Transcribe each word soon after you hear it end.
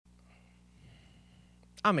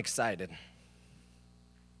I'm excited.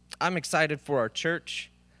 I'm excited for our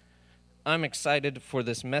church. I'm excited for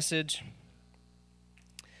this message.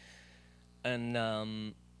 And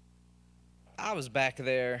I was back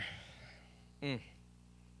there.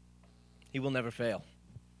 He will never fail.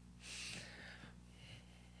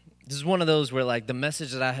 This is one of those where, like, the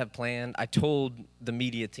message that I have planned, I told the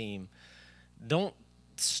media team, don't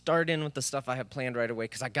start in with the stuff I have planned right away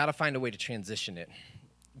because I got to find a way to transition it.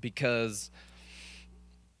 Because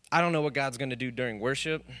I don't know what God's going to do during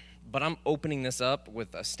worship, but I'm opening this up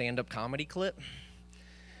with a stand-up comedy clip.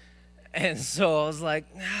 And so I was like,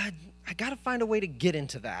 I got to find a way to get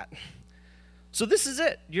into that. So this is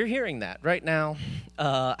it. You're hearing that right now,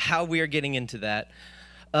 how we are getting into that.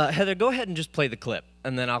 Heather, go ahead and just play the clip,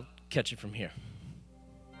 and then I'll catch it from here.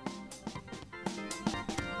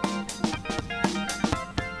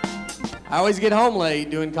 I always get home late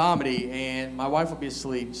doing comedy, and my wife will be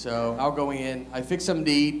asleep, so I'll go in, I fix something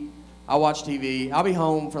to eat, I'll watch TV, I'll be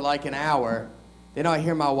home for like an hour, then I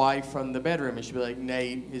hear my wife from the bedroom, and she'll be like,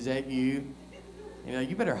 Nate, is that you? You know,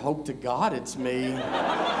 you better hope to God it's me.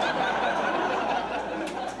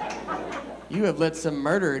 You have let some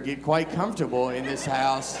murderer get quite comfortable in this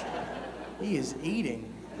house. He is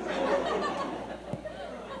eating.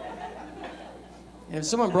 And if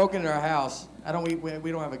someone broke into our house,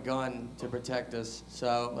 we don't have a gun to protect us.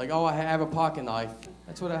 So, like, I have a pocket knife.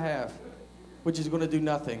 That's what I have, which is going to do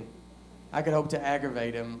nothing. I could hope to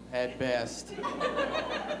aggravate him at best.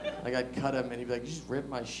 Like, I'd cut him, and he'd be like, you just ripped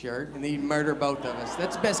my shirt, and then he'd murder both of us.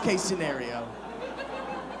 That's best case scenario.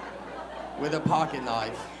 With a pocket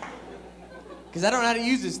knife. Because I don't know how to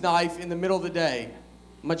use this knife in the middle of the day,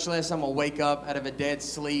 much less I'm going to wake up out of a dead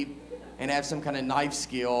sleep and have some kind of knife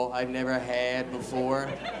skill I've never had before.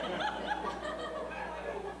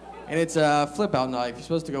 And it's a flip-out knife. You're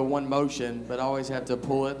supposed to go one motion, but I always have to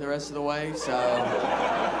pull it the rest of the way, so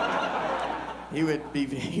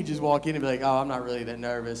he'd just walk in and be like, oh, I'm not really that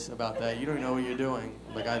nervous about that. You don't know what you're doing.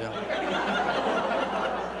 I'm like, I don't.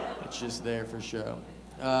 It's just there for show.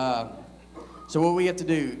 So what we have to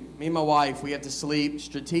do, me and my wife, we have to sleep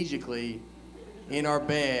strategically in our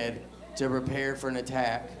bed to prepare for an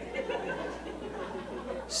attack.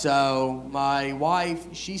 So my wife,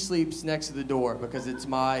 she sleeps next to the door because it's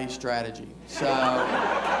my strategy. So, yeah,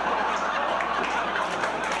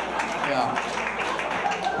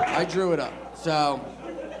 I drew it up. So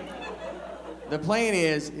the plan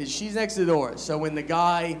is she's next to the door. So when the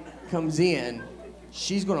guy comes in,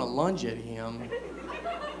 she's gonna lunge at him,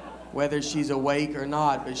 whether she's awake or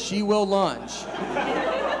not, but she will lunge.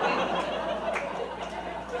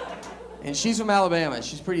 And she's from Alabama.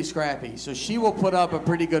 She's pretty scrappy. So she will put up a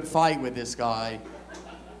pretty good fight with this guy.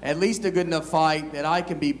 At least a good enough fight that I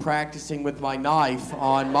can be practicing with my knife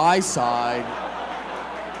on my side.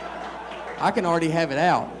 I can already have it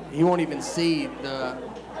out. He won't even see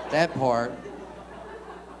that part.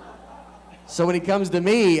 So when he comes to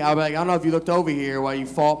me, I'll be like, I don't know if you looked over here while you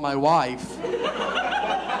fought my wife.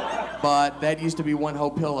 But that used to be one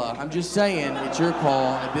whole pillow. I'm just saying, it's your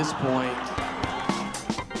call at this point.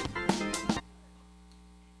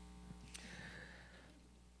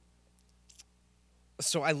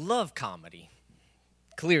 So I love comedy.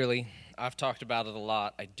 Clearly, I've talked about it a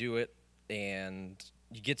lot. I do it, and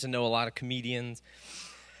you get to know a lot of comedians.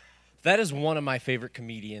 That is one of my favorite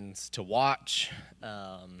comedians to watch,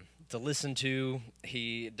 to listen to.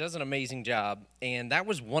 He does an amazing job, and that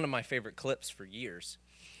was one of my favorite clips for years.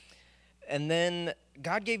 And then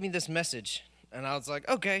God gave me this message, and I was like,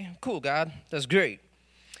 okay, cool, God, that's great.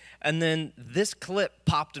 And then this clip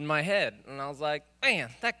popped in my head, and I was like, man,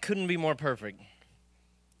 that couldn't be more perfect.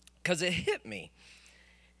 Because it hit me.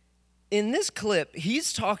 In this clip,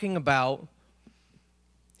 he's talking about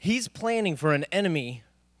he's planning for an enemy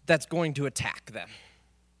that's going to attack them.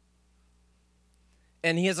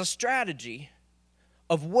 And he has a strategy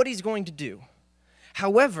of what he's going to do.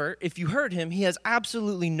 However, if you heard him, he has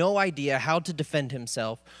absolutely no idea how to defend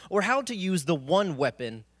himself or how to use the one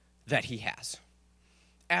weapon that he has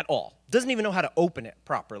at all. Doesn't even know how to open it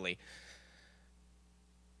properly.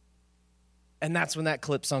 And that's when that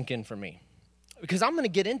clip sunk in for me. Because I'm going to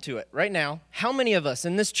get into it right now. How many of us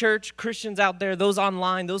in this church, Christians out there, those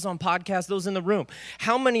online, those on podcasts, those in the room,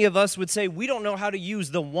 how many of us would say we don't know how to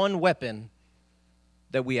use the one weapon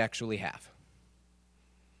that we actually have?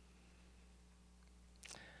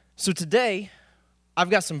 So today,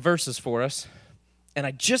 I've got some verses for us, and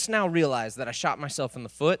I just now realized that I shot myself in the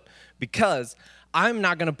foot because I'm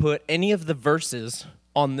not going to put any of the verses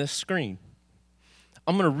on this screen.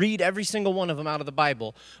 I'm going to read every single one of them out of the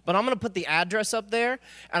Bible, but I'm going to put the address up there,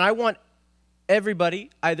 and I want everybody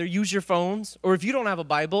either use your phones, or if you don't have a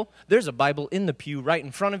Bible, there's a Bible in the pew right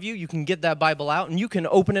in front of you. You can get that Bible out, and you can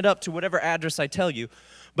open it up to whatever address I tell you.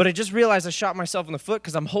 But I just realized I shot myself in the foot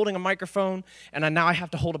because I'm holding a microphone, and now I have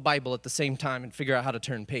to hold a Bible at the same time and figure out how to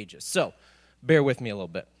turn pages. So bear with me a little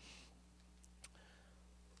bit.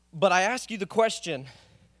 But I ask you the question,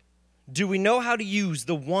 do we know how to use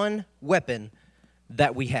the one weapon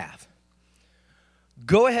that we have?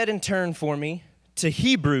 Go ahead and turn for me to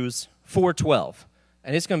Hebrews 4:12.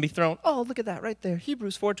 And it's going to be thrown, oh, look at that right there,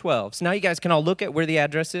 Hebrews 4:12. So now you guys can all look at where the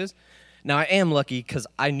address is. Now I am lucky because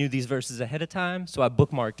I knew these verses ahead of time, so I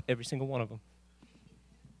bookmarked every single one of them.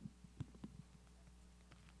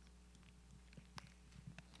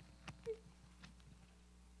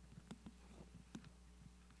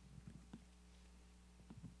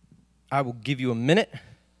 I will give you a minute,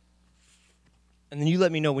 and then you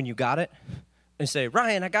let me know when you got it, and say,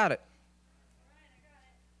 Ryan, I got it.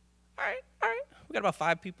 All right. We got about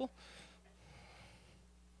 5 people.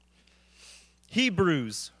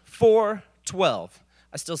 Hebrews 4:12.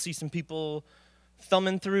 I still see some people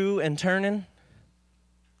thumbing through and turning.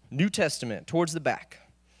 New Testament, towards the back.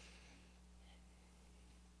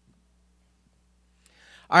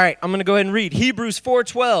 All right, I'm going to go ahead and read. Hebrews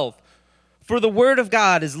 4:12. For the word of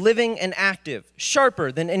God is living and active,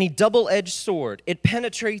 sharper than any double-edged sword. It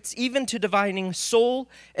penetrates even to dividing soul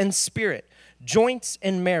and spirit, joints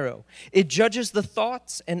and marrow. It judges the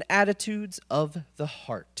thoughts and attitudes of the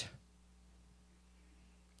heart.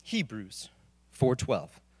 Hebrews 4:12.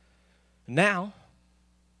 Now,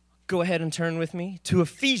 go ahead and turn with me to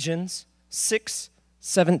Ephesians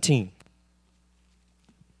 6:17.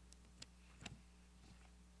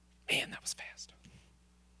 Man, that was fast.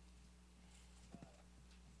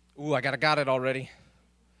 Ooh, I got it already.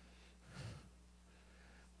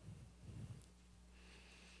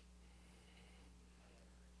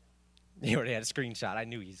 He already had a screenshot. I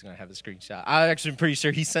knew he was going to have a screenshot. I'm actually pretty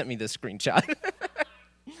sure he sent me this screenshot.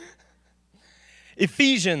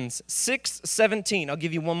 Ephesians 6:17. I'll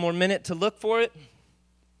give you one more minute to look for it.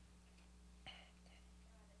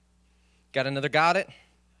 Got another got it?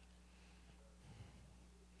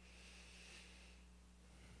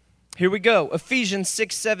 Here we go. Ephesians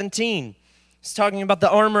 6:17. It's talking about the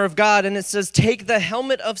armor of God, and it says, take the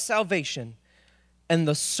helmet of salvation and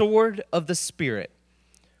the sword of the Spirit,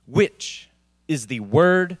 which is the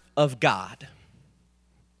word of God.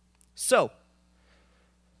 So,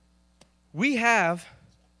 we have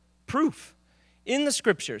proof in the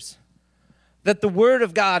scriptures that the word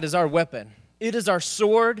of God is our weapon. It is our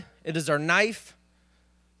sword. It is our knife.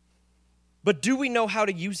 But do we know how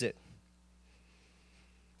to use it?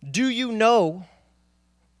 Do you know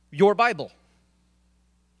your Bible?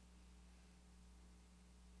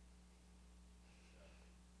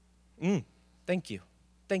 Thank you.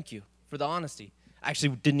 Thank you for the honesty. I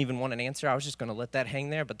actually didn't even want an answer. I was just going to let that hang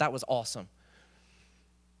there, but that was awesome.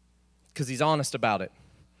 Because he's honest about it.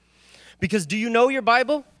 Because do you know your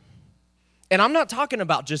Bible? And I'm not talking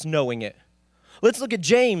about just knowing it. Let's look at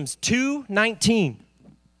James 2:19.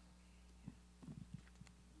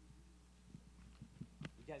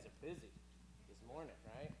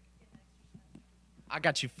 I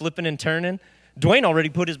got you flipping and turning. Dwayne already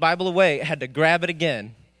put his Bible away. I had to grab it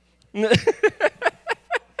again.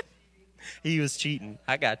 He was cheating.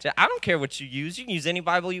 I got you. I don't care what you use. You can use any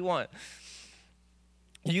Bible you want.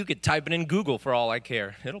 You could type it in Google for all I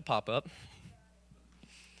care. It'll pop up.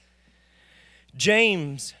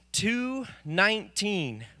 James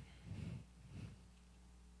 2:19.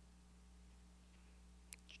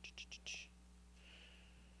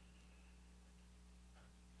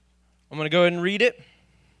 I'm going to go ahead and read it.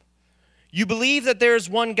 You believe that there is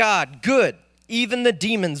one God. Good. Even the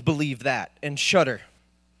demons believe that and shudder.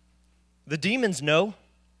 The demons know.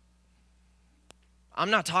 I'm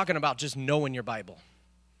not talking about just knowing your Bible.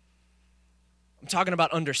 I'm talking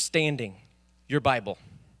about understanding your Bible.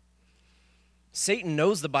 Satan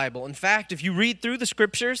knows the Bible. In fact, if you read through the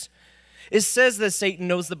scriptures, it says that Satan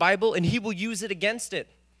knows the Bible and he will use it against it.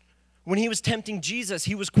 When he was tempting Jesus,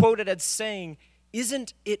 he was quoted as saying,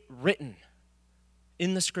 isn't it written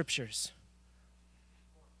in the scriptures?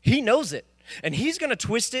 He knows it, and he's going to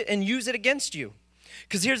twist it and use it against you.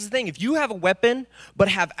 Because here's the thing, if you have a weapon but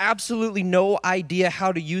have absolutely no idea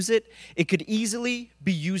how to use it, it could easily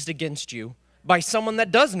be used against you by someone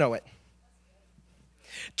that does know it.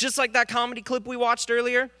 Just like that comedy clip we watched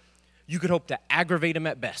earlier, you could hope to aggravate him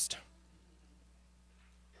at best.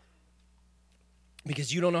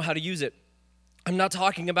 Because you don't know how to use it. I'm not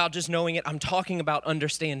talking about just knowing it. I'm talking about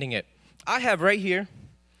understanding it. I have right here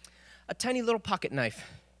a tiny little pocket knife.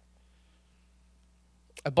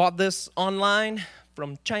 I bought this online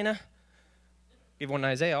from China, Give one to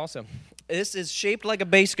Isaiah also. This is shaped like a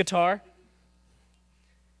bass guitar.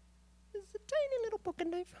 It's a tiny little pocket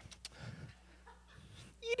knife.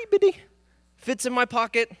 Itty bitty. Fits in my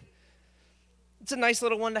pocket. It's a nice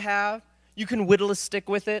little one to have. You can whittle a stick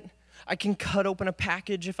with it. I can cut open a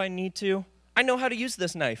package if I need to. I know how to use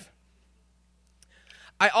this knife.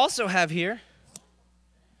 I also have here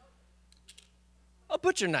a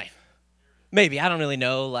butcher knife. Maybe, I don't really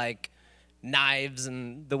know, like knives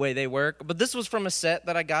and the way they work. But this was from a set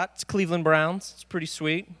that I got. It's Cleveland Browns. It's pretty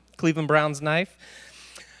sweet. Cleveland Browns knife.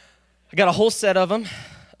 I got a whole set of them.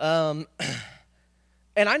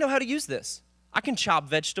 And I know how to use this. I can chop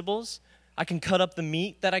vegetables. I can cut up the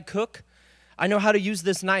meat that I cook. I know how to use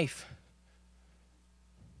this knife.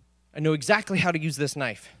 I know exactly how to use this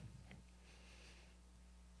knife.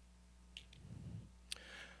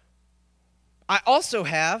 I also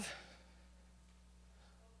have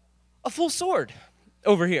a full sword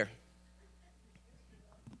over here.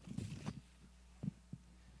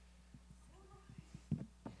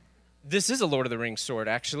 This is a Lord of the Rings sword,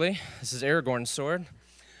 actually. This is Aragorn's sword,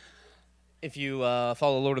 if you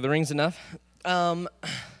follow Lord of the Rings enough. And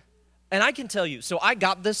I can tell you, so I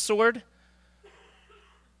got this sword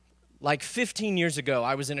like 15 years ago.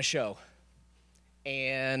 I was in a show,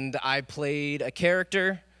 and I played a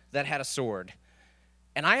character that had a sword.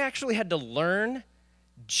 And I actually had to learn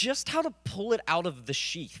just how to pull it out of the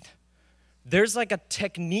sheath. There's like a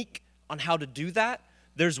technique on how to do that.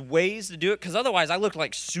 There's ways to do it, because otherwise I look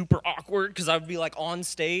like super awkward, because I would be like on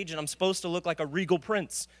stage, and I'm supposed to look like a regal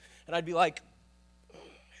prince. And I'd be like,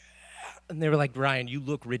 and they were like, Ryan, you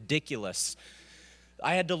look ridiculous.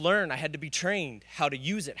 I had to learn, I had to be trained how to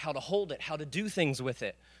use it, how to hold it, how to do things with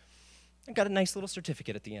it. I got a nice little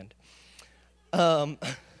certificate at the end.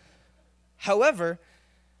 However,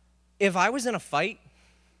 if I was in a fight,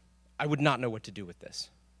 I would not know what to do with this.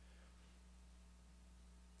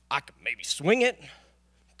 I could maybe swing it,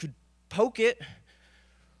 could poke it,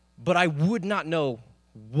 but I would not know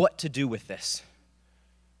what to do with this,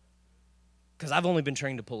 because I've only been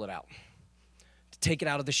trained to pull it out, to take it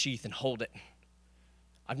out of the sheath and hold it.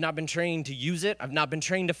 I've not been trained to use it. I've not been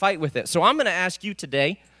trained to fight with it. So I'm going to ask you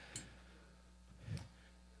today,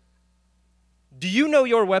 do you know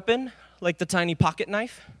your weapon like the tiny pocket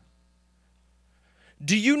knife?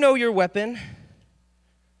 Do you know your weapon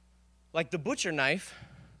like the butcher knife?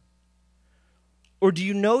 Or do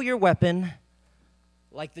you know your weapon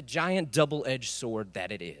like the giant double-edged sword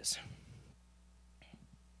that it is?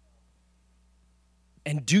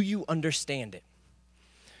 And do you understand it?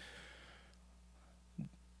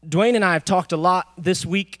 Dwayne and I have talked a lot this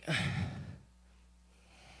week.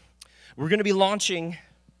 We're going to be launching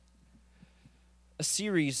a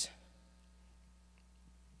series,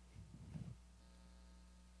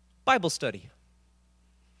 Bible study.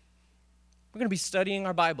 We're going to be studying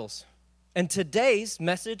our Bibles. And today's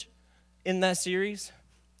message in that series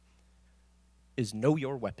is Know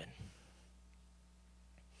Your Weapon.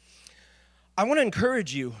 I want to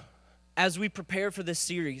encourage you as we prepare for this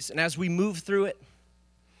series and as we move through it,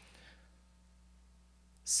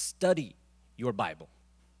 study your Bible.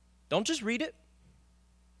 Don't just read it,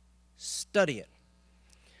 study it.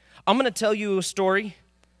 I'm going to tell you a story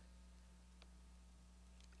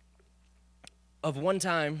of one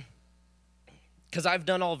time, because I've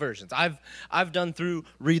done all versions. I've done through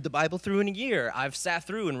read the Bible through in a year. I've sat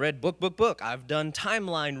through and read book. I've done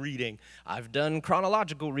timeline reading. I've done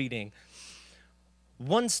chronological reading.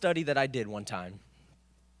 One study that I did one time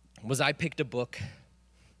was I picked a book.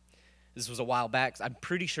 This was a while back. I'm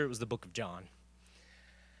pretty sure it was the book of John.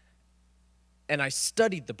 And I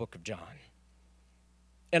studied the book of John.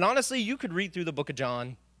 And honestly, you could read through the book of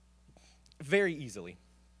John very easily.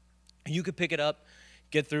 You could pick it up,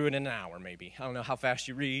 get through it in an hour maybe. I don't know how fast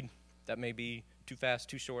you read. That may be too fast,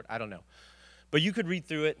 too short. I don't know. But you could read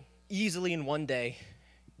through it easily in one day,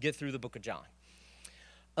 get through the book of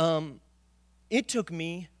John. It took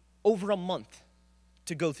me over a month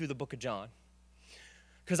to go through the book of John,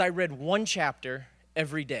 because I read one chapter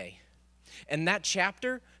every day. And that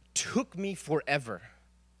chapter took me forever.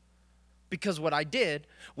 Because what I did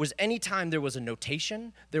was anytime there was a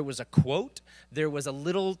notation, there was a quote, there was a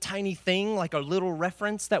little tiny thing, like a little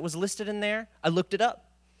reference that was listed in there, I looked it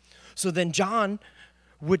up. So then John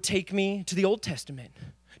would take me to the Old Testament,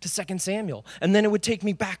 to 2 Samuel, and then it would take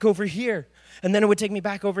me back over here, and then it would take me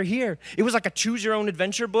back over here. It was like a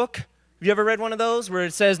choose-your-own-adventure book. Have you ever read one of those where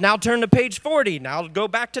it says, now turn to page 40, now go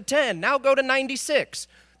back to 10, now go to 96?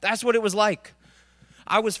 That's what it was like.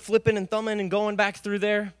 I was flipping and thumbing and going back through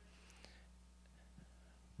there.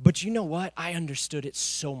 But you know what? I understood it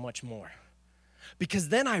so much more. Because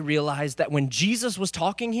then I realized that when Jesus was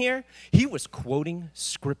talking here, he was quoting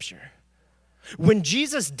Scripture. When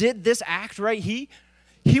Jesus did this act, right, he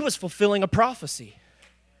was fulfilling a prophecy.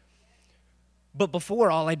 But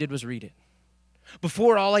before, all I did was read it.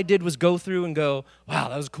 Before, all I did was go through and go, wow,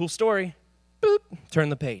 that was a cool story. Boop, turn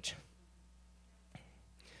the page.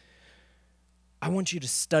 I want you to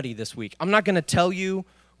study this week. I'm not going to tell you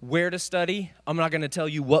where to study. I'm not going to tell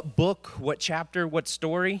you what book, what chapter, what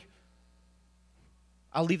story.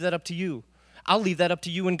 I'll leave that up to you. I'll leave that up to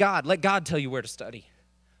you and God. Let God tell you where to study.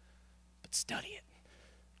 But study it.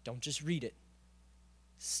 Don't just read it.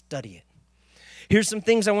 Study it. Here's some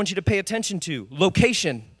things I want you to pay attention to.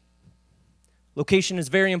 Location. Location is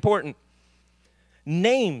very important.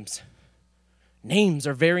 Names. Names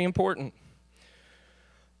are very important.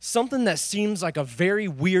 Something that seems like a very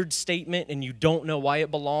weird statement and you don't know why it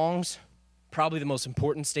belongs, probably the most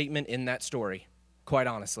important statement in that story, quite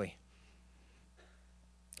honestly.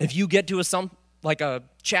 If you get to a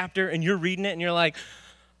chapter and you're reading it and you're like,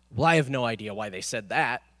 well, I have no idea why they said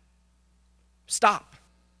that. Stop.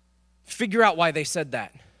 Figure out why they said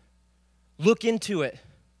that. Look into it.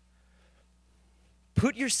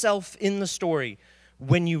 Put yourself in the story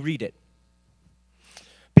when you read it.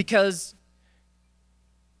 Because,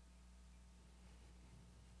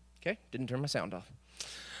 okay, didn't turn my sound off.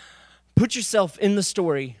 Put yourself in the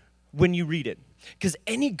story when you read it. Because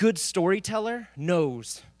any good storyteller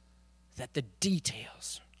knows that the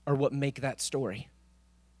details are what make that story.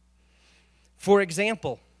 For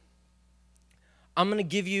example, I'm going to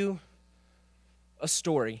give you a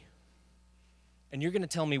story, and you're going to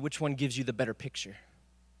tell me which one gives you the better picture.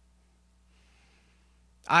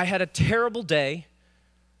 I had a terrible day,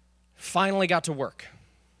 finally got to work.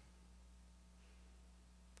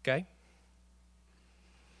 Okay?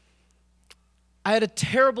 I had a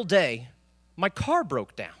terrible day, my car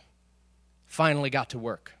broke down, finally got to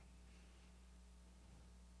work.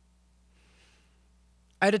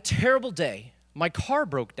 I had a terrible day, my car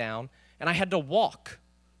broke down, and I had to walk,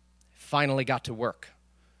 finally got to work.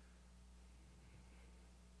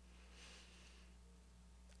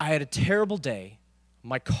 I had a terrible day,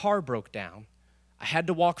 my car broke down, I had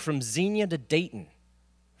to walk from Xenia to Dayton,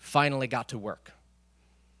 finally got to work.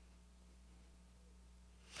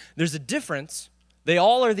 There's a difference. They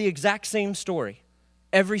all are the exact same story,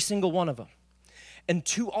 every single one of them. And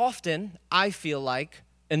too often, I feel like,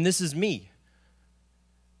 and this is me,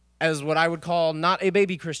 as what I would call not a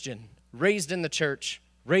baby Christian, raised in the church,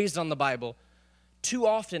 raised on the Bible, too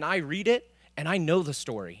often I read it and I know the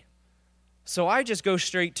story. So I just go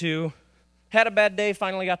straight to, had a bad day,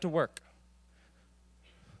 finally got to work.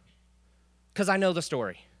 Because I know the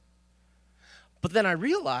story. But then I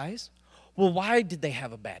realize, well, why did they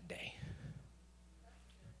have a bad day?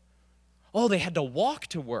 Oh, they had to walk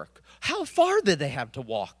to work. How far did they have to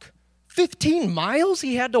walk? 15 miles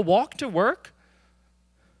he had to walk to work?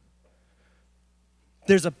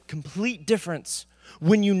 There's a complete difference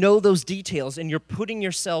when you know those details and you're putting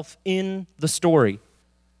yourself in the story.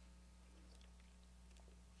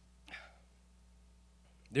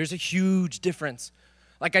 There's a huge difference.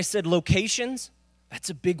 Like I said, locations, that's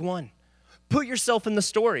a big one. Put yourself in the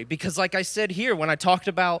story because like I said here, when I talked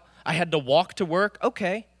about I had to walk to work,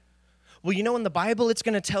 okay. Well, you know, in the Bible, it's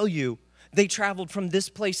going to tell you they traveled from this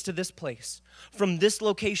place to this place, from this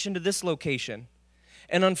location to this location.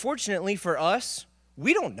 And unfortunately for us,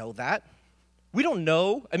 we don't know that. We don't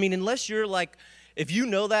know. I mean, unless you're like, if you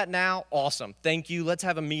know that now, awesome. Thank you. Let's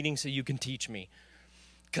have a meeting so you can teach me.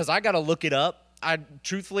 Because I got to look it up.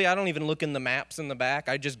 Truthfully, I don't even look in the maps in the back.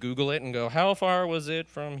 I just Google it and go, how far was it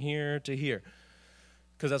from here to here?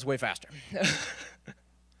 Because that's way faster.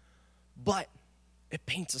 But it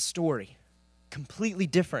paints a story completely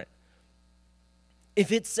different.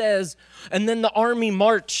 If it says, and then the army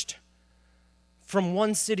marched from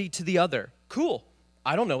one city to the other, cool.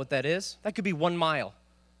 I don't know what that is. That could be 1 mile.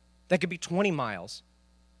 That could be 20 miles.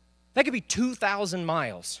 That could be 2,000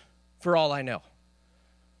 miles for all I know.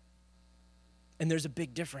 And there's a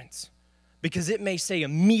big difference because it may say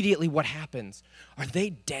immediately what happens. Are they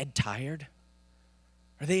dead tired?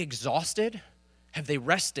 Are they exhausted? Have they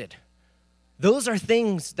rested? Those are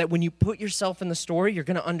things that when you put yourself in the story, you're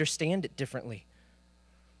going to understand it differently.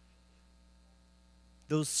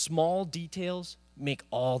 Those small details make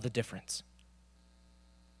all the difference.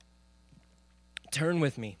 Turn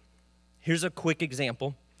with me. Here's a quick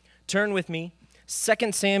example. Turn with me.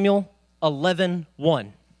 2 Samuel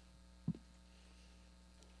 11:1.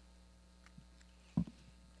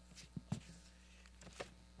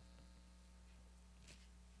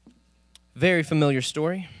 Very familiar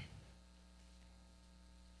story.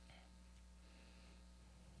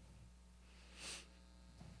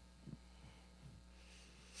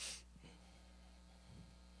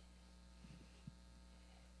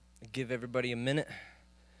 Give everybody a minute.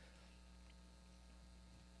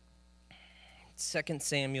 2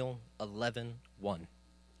 Samuel 11:1. All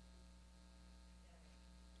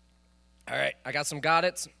right, I got some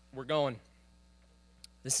got-its. We're going.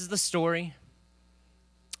 This is the story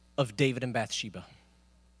of David and Bathsheba.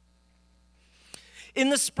 In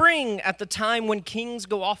the spring, at the time when kings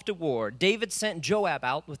go off to war, David sent Joab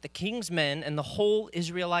out with the king's men and the whole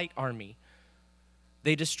Israelite army.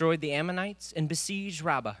 They destroyed the Ammonites and besieged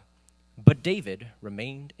Rabbah, but David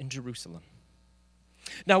remained in Jerusalem.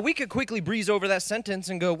 Now, we could quickly breeze over that sentence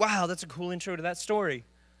and go, wow, that's a cool intro to that story.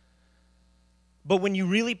 But when you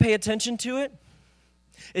really pay attention to it,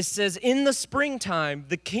 it says, in the springtime,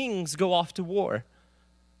 the kings go off to war.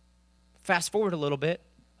 Fast forward a little bit,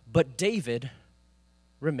 but David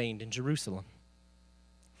remained in Jerusalem.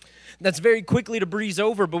 That's very quickly to breeze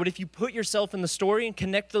over, but if you put yourself in the story and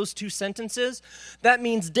connect those two sentences, that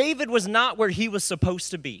means David was not where he was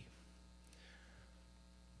supposed to be.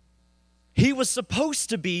 He was supposed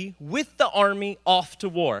to be with the army off to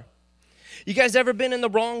war. You guys ever been in the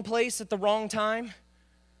wrong place at the wrong time?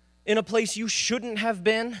 In a place you shouldn't have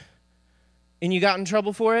been, and you got in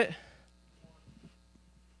trouble for it?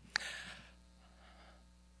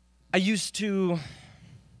 I used to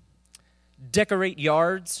decorate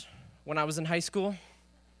yards when I was in high school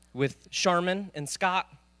with Charmin and Scott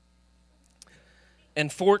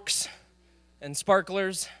and forks and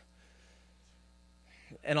sparklers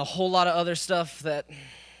and a whole lot of other stuff that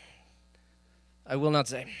I will not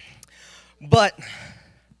say. But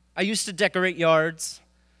I used to decorate yards.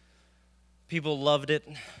 People loved it.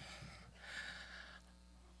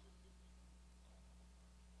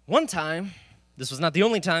 One time, this was not the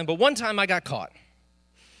only time, but one time I got caught.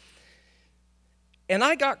 And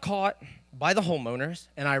I got caught by the homeowners,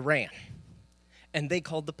 and I ran. And they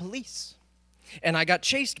called the police. And I got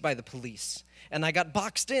chased by the police. And I got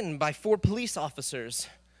boxed in by 4 police officers.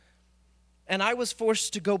 And I was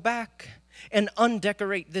forced to go back and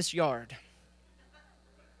undecorate this yard.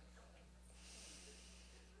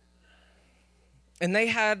 And they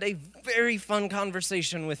had a very fun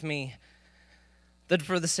conversation with me that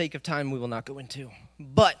for the sake of time we will not go into.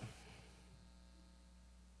 But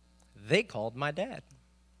they called my dad.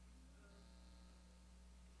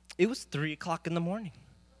 It was 3 o'clock in the morning.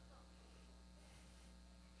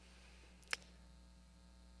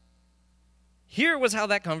 Here was how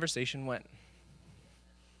that conversation went.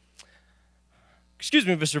 Excuse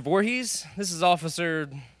me, Mr. Voorhees. This is Officer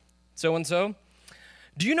so-and-so.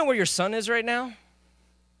 Do you know where your son is right now?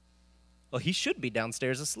 Well, he should be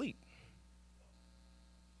downstairs asleep.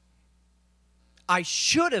 I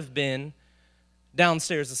should have been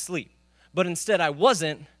downstairs asleep, but instead I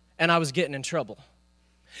wasn't, and I was getting in trouble.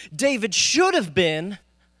 David should have been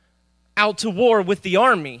out to war with the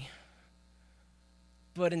army,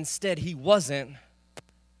 but instead he wasn't,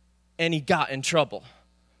 and he got in trouble.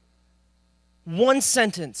 One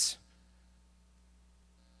sentence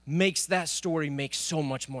makes that story make so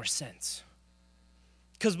much more sense.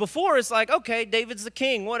 Because before it's like, okay, David's the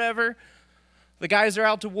king, whatever. The guys are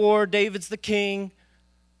out to war, David's the king.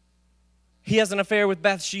 He has an affair with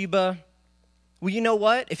Bathsheba. Well, you know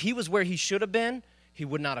what? If he was where he should have been, he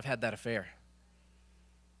would not have had that affair.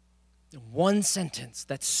 One sentence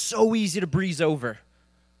that's so easy to breeze over.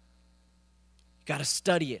 You got to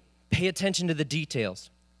study it. Pay attention to the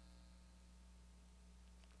details.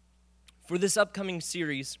 For this upcoming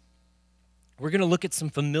series, we're going to look at some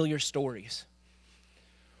familiar stories.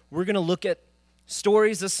 We're going to look at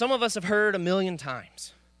stories that some of us have heard a million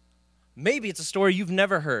times. Maybe it's a story you've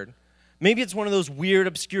never heard. Maybe it's one of those weird,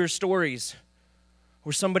 obscure stories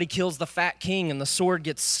where somebody kills the fat king and the sword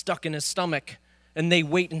gets stuck in his stomach and they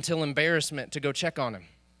wait until embarrassment to go check on him.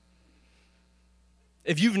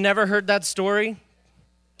 If you've never heard that story,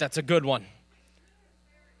 that's a good one.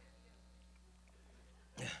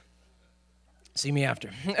 See me after.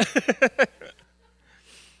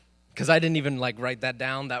 Because I didn't even write that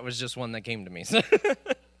down. That was just one that came to me. It's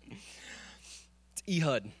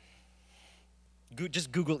Ehud.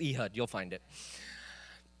 Just Google Ehud. You'll find it.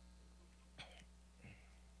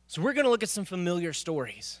 So we're going to look at some familiar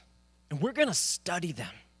stories. And we're going to study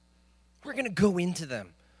them. We're going to go into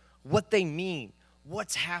them. What they mean.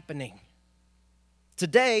 What's happening.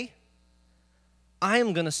 Today, I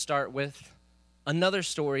am going to start with another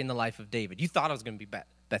story in the life of David. You thought I was going to be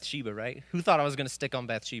Bathsheba, right? Who thought I was going to stick on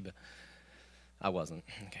Bathsheba? I wasn't.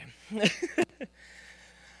 Okay.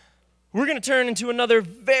 We're going to turn into another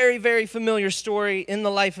very, very familiar story in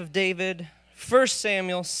the life of David. 1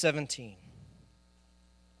 Samuel 17.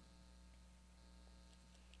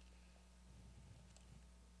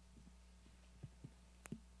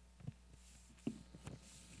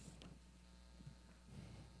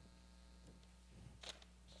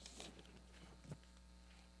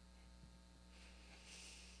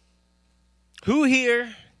 Who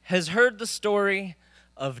here has heard the story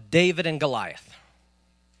of David and Goliath?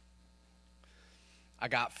 I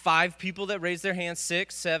got 5 people that raised their hands,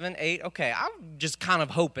 6, 7, 8. Okay, I'm just kind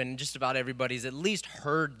of hoping just about everybody's at least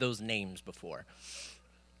heard those names before.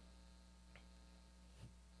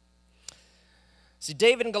 See,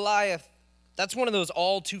 David and Goliath, that's one of those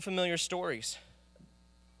all too familiar stories.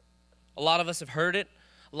 A lot of us have heard it.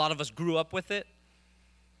 A lot of us grew up with it.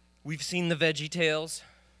 We've seen the Veggie Tales.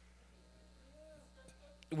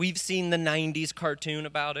 We've seen the 90s cartoon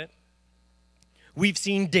about it. We've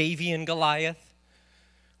seen Davy and Goliath.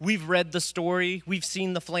 We've read the story. We've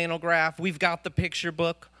seen the flannel graph. We've got the picture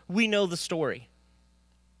book. We know the story.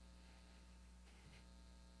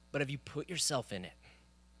 But have you put yourself in it?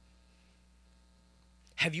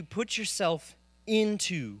 Have you put yourself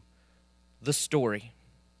into the story?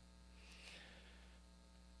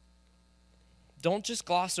 Don't just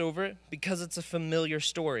gloss over it because it's a familiar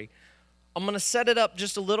story. I'm going to set it up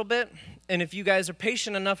just a little bit, and if you guys are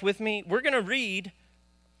patient enough with me, we're going to read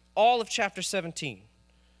all of chapter 17.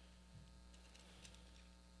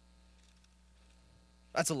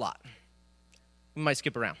 That's a lot. We might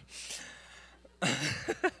skip around.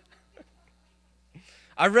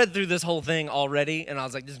 I read through this whole thing already, and I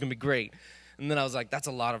was like, this is going to be great. And then I was like, that's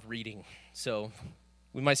a lot of reading, so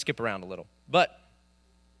we might skip around a little. But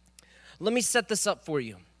let me set this up for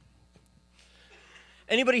you.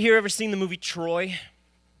 Anybody here ever seen the movie Troy?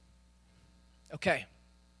 Okay.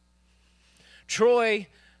 Troy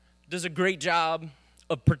does a great job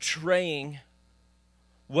of portraying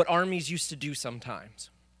what armies used to do sometimes.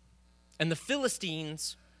 And the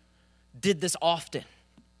Philistines did this often,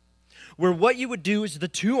 where what you would do is the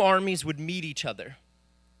 2 armies would meet each other,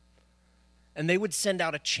 and they would send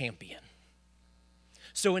out a champion.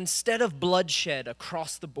 So instead of bloodshed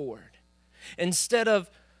across the board, instead of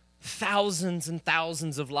thousands and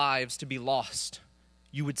thousands of lives to be lost,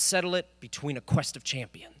 you would settle it between a quest of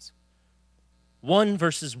champions. 1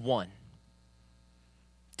 versus 1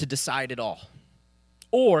 to decide it all,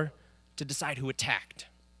 or to decide who attacked.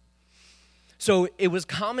 So it was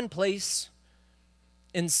commonplace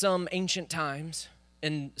in some ancient times,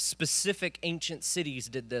 and specific ancient cities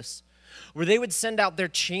did this, where they would send out their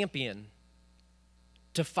champion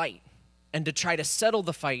to fight and to try to settle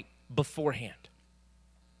the fight beforehand.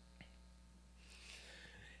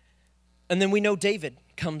 And then we know David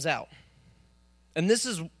comes out. And this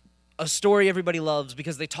is a story everybody loves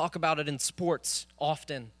because they talk about it in sports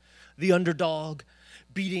often. The underdog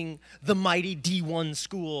beating the mighty D1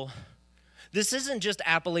 school. This isn't just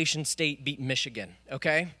Appalachian State beat Michigan,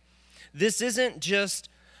 okay? This isn't just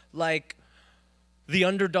like the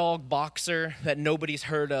underdog boxer that nobody's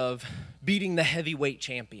heard of beating the heavyweight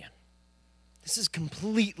champion. This is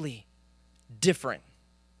completely different.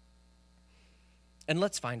 And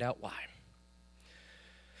let's find out why.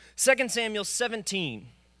 2 Samuel 17.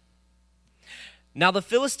 Now the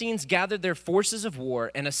Philistines gathered their forces of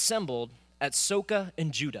war and assembled at Soka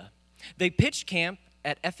in Judah. They pitched camp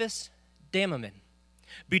at Ephes Dammim,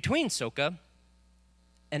 between Soka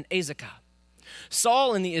and Azekah.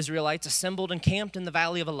 Saul and the Israelites assembled and camped in the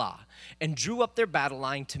valley of Elah and drew up their battle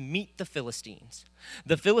line to meet the Philistines.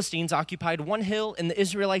 The Philistines occupied one hill and the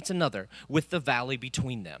Israelites another, with the valley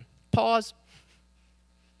between them. Pause.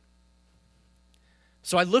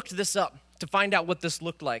 So I looked this up to find out what this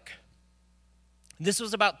looked like. This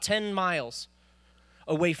was about 10 miles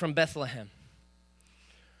away from Bethlehem.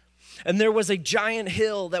 And there was a giant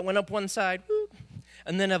hill that went up one side,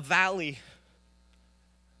 and then a valley.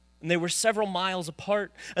 And they were several miles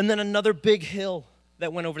apart, and then another big hill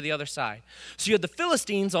that went over the other side. So you had the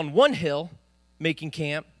Philistines on one hill making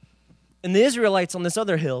camp, and the Israelites on this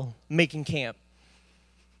other hill making camp.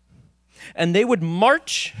 And they would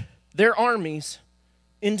march their armies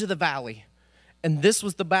into the valley. And this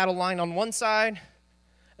was the battle line on one side,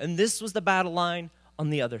 and this was the battle line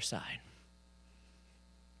on the other side.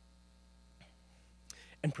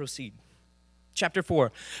 And proceed. Chapter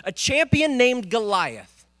 4. A champion named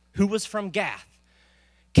Goliath, who was from Gath,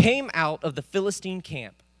 came out of the Philistine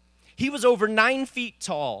camp. He was over 9 feet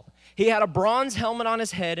tall. He had a bronze helmet on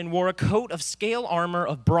his head and wore a coat of scale armor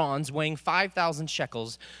of bronze weighing 5,000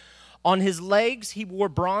 shekels. On his legs he wore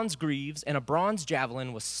bronze greaves, and a bronze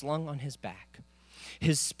javelin was slung on his back.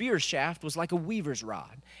 His spear shaft was like a weaver's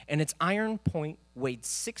rod, and its iron point weighed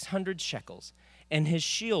 600 shekels, and his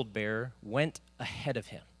shield bearer went ahead of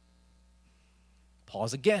him.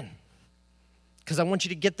 Pause again, because I want you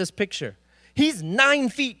to get this picture. He's 9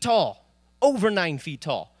 feet tall, over 9 feet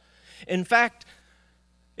tall. In fact,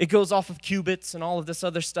 it goes off of cubits and all of this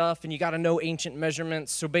other stuff, and you got to know ancient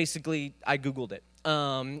measurements, so basically I Googled it.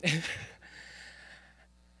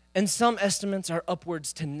 And some estimates are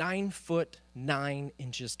upwards to 9 foot 9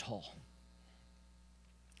 inches tall.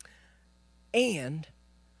 And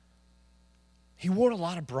he wore a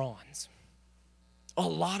lot of bronze. A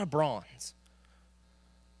lot of bronze.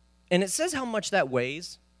 And it says how much that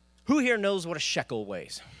weighs. Who here knows what a shekel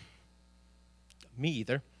weighs? Me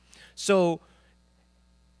either. So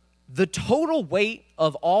the total weight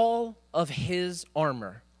of all of his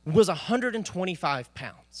armor was 125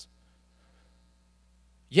 pounds.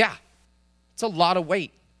 Yeah, it's a lot of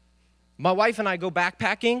weight. My wife and I go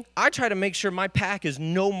backpacking. I try to make sure my pack is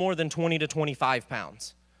no more than 20 to 25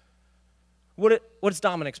 pounds. What's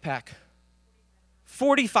Dominic's pack?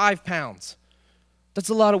 45 pounds. That's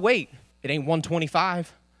a lot of weight. It ain't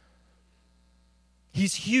 125.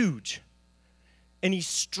 He's huge, and he's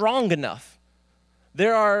strong enough.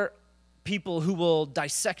 There are people who will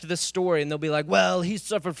dissect this story, and they'll be like, well, he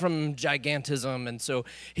suffered from gigantism, and so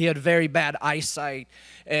he had very bad eyesight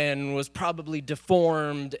and was probably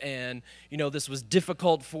deformed, and, this was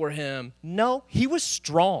difficult for him. No, he was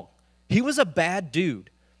strong. He was a bad dude.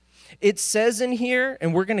 It says in here,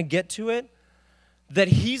 and we're going to get to it, that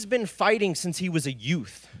he's been fighting since he was a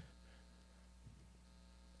youth.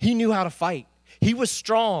 He knew how to fight. He was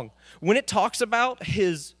strong. When it talks about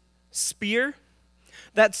his spear,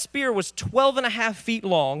 that spear was 12 and a half feet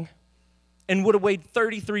long and would have weighed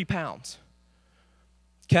 33 pounds.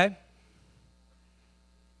 Okay?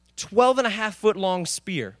 12 and a half foot long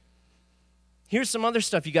spear. Here's some other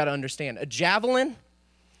stuff you got to understand. A javelin,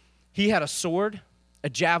 he had a sword, a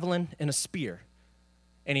javelin, and a spear.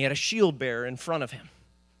 And he had a shield bearer in front of him.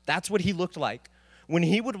 That's what he looked like. When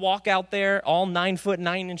he would walk out there, all 9 foot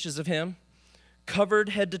 9 inches of him, covered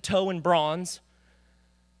head to toe in bronze,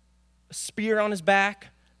 a spear on his back,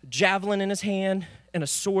 a javelin in his hand, and a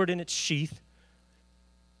sword in its sheath.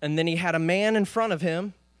 And then he had a man in front of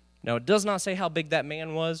him. Now, it does not say how big that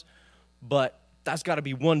man was, but that's got to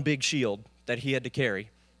be one big shield that he had to carry.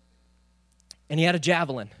 And he had a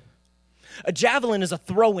javelin. A javelin is a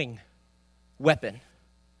throwing weapon.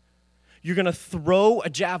 You're going to throw a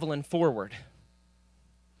javelin forward.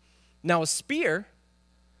 Now, a spear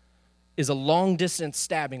is a long-distance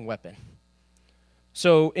stabbing weapon.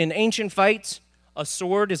 So in ancient fights, a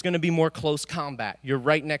sword is going to be more close combat. You're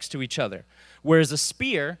right next to each other. Whereas a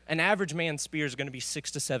spear, an average man's spear is going to be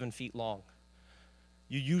 6 to 7 feet long.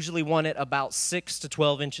 You usually want it about 6 to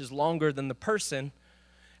 12 inches longer than the person,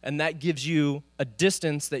 and that gives you a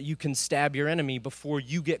distance that you can stab your enemy before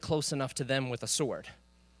you get close enough to them with a sword.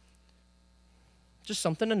 Just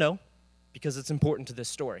something to know, because it's important to this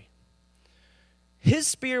story. His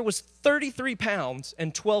spear was 33 pounds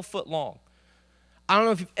and 12 foot long. I don't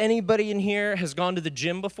know if anybody in here has gone to the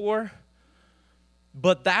gym before,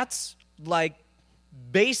 but that's like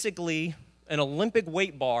basically an Olympic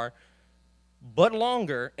weight bar, but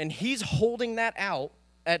longer, and he's holding that out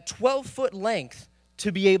at 12 foot length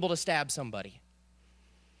to be able to stab somebody.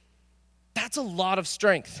 That's a lot of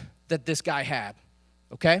strength that this guy had,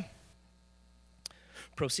 okay?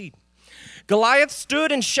 Proceed. Goliath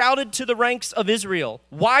stood and shouted to the ranks of Israel,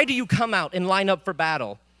 "Why do you come out and line up for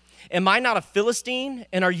battle? Am I not a Philistine,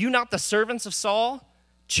 and are you not the servants of Saul?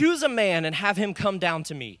 Choose a man and have him come down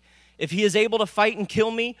to me. If he is able to fight and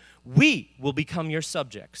kill me, we will become your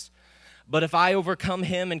subjects. But if I overcome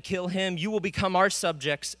him and kill him, you will become our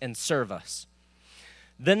subjects and serve us."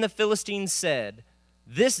 Then the Philistines said,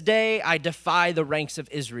 "This day I defy the ranks of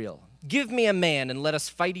Israel. Give me a man and let us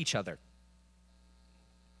fight each other."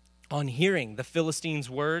 On hearing the Philistines'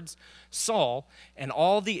 words, Saul and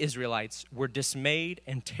all the Israelites were dismayed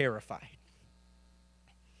and terrified.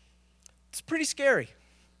 It's pretty scary.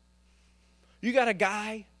 You got a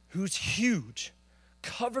guy who's huge,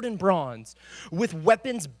 covered in bronze, with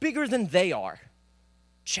weapons bigger than they are,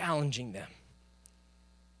 challenging them.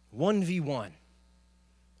 1v1.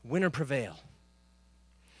 Winner prevail.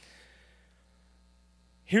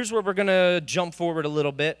 Here's where we're going to jump forward a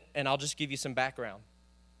little bit, and I'll just give you some background.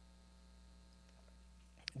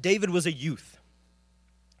 David was a youth.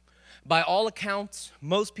 By all accounts,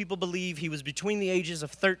 most people believe he was between the ages of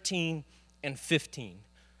 13 and 15.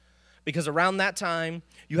 Because around that time,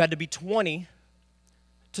 you had to be 20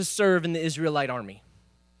 to serve in the Israelite army.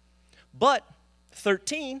 But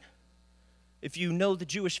 13, if you know the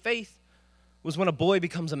Jewish faith, was when a boy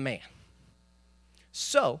becomes a man.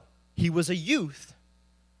 So, he was a youth,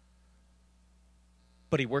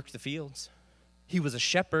 but he worked the fields. He was a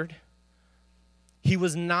shepherd. He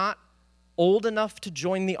was not old enough to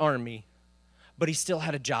join the army, but he still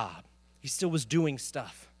had a job. He still was doing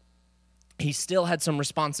stuff. He still had some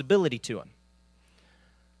responsibility to him.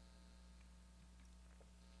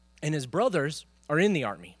 And his brothers are in the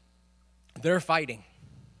army. They're fighting.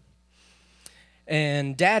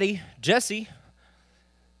 And Daddy, Jesse,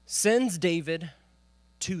 sends David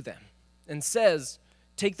to them and says,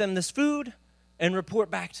 take them this food and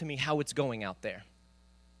report back to me how it's going out there.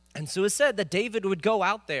 And so it's said that David would go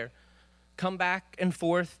out there, come back and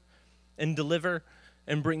forth, and deliver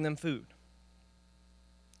and bring them food.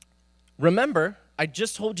 Remember, I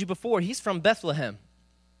just told you before, he's from Bethlehem.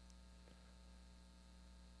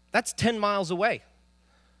 That's 10 miles away.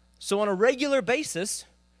 So on a regular basis,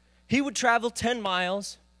 he would travel 10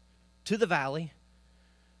 miles to the valley,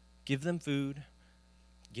 give them food,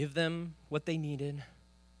 give them what they needed,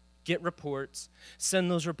 get reports,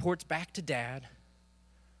 send those reports back to Dad,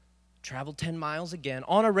 travel 10 miles again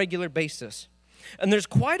on a regular basis. And there's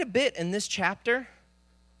quite a bit in this chapter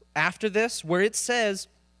after this where it says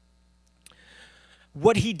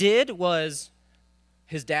what he did was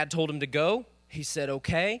his dad told him to go. He said,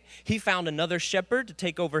 okay. He found another shepherd to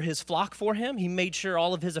take over his flock for him. He made sure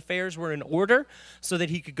all of his affairs were in order so that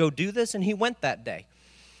he could go do this, and he went that day.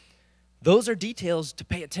 Those are details to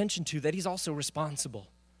pay attention to, that he's also responsible.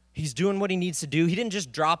 He's doing what he needs to do. He didn't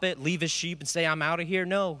just drop it, leave his sheep, and say, I'm out of here.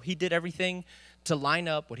 No, he did everything to line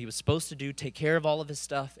up what he was supposed to do, take care of all of his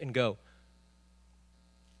stuff, and go.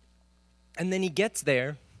 And then he gets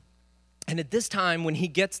there, and at this time when he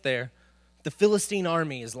gets there, the Philistine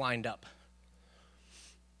army is lined up.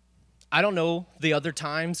 I don't know the other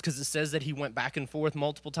times, because it says that he went back and forth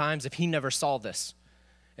multiple times, if he never saw this.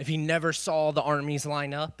 If he never saw the armies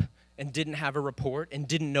line up and didn't have a report and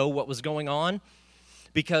didn't know what was going on.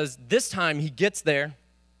 Because this time he gets there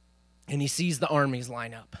and he sees the armies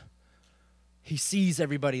line up. He sees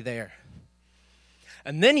everybody there.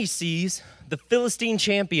 And then he sees the Philistine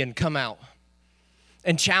champion come out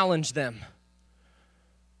and challenge them.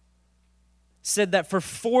 Said that for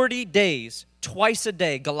 40 days, twice a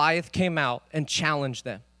day, Goliath came out and challenged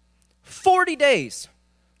them. 40 days.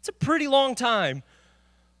 It's a pretty long time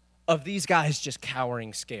of these guys just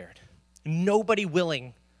cowering, scared. Nobody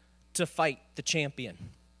willing to fight the champion.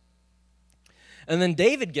 And then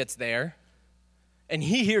David gets there, and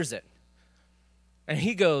he hears it. And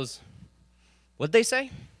he goes, what'd they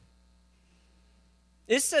say?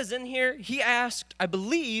 It says in here, he asked, I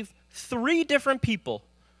believe, 3 different people.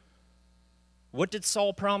 What did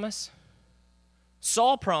Saul promise?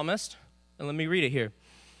 Saul promised, and let me read it here.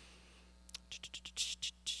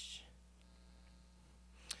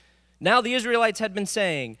 Now the Israelites had been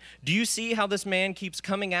saying, do you see how this man keeps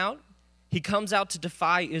coming out? He comes out to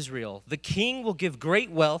defy Israel. The king will give great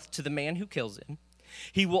wealth to the man who kills him.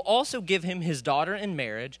 He will also give him his daughter in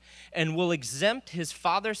marriage and will exempt his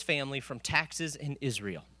father's family from taxes in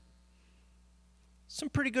Israel. Some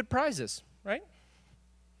pretty good prizes, right?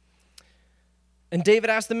 And David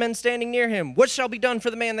asked the men standing near him, what shall be done for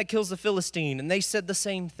the man that kills the Philistine? And they said the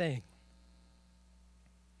same thing.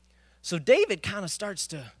 So David kind of starts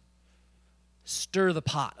to stir the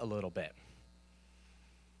pot a little bit.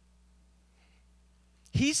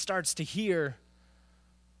 He starts to hear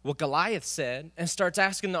what Goliath said and starts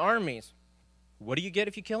asking the armies, what do you get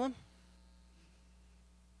if you kill him?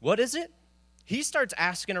 What is it? He starts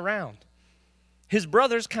asking around. His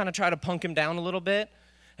brothers kind of try to punk him down a little bit,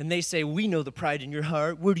 and they say, we know the pride in your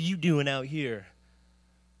heart. What are you doing out here?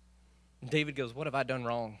 And David goes, what have I done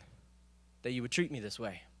wrong that you would treat me this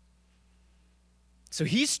way? So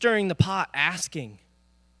he's stirring the pot, asking,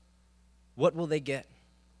 what will they get?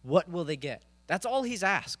 What will they get? That's all he's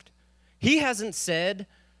asked. He hasn't said,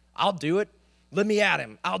 I'll do it. Let me at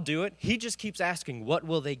him. I'll do it. He just keeps asking, what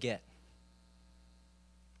will they get?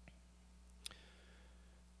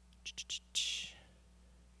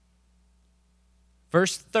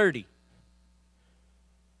 Verse 30.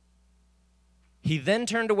 He then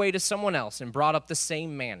turned away to someone else and brought up the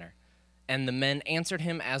same manner, and the men answered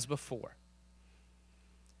him as before.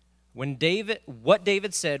 What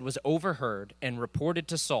David said was overheard and reported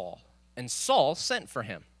to Saul, and Saul sent for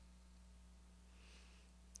him.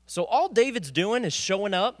 So all David's doing is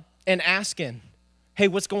showing up and asking, hey,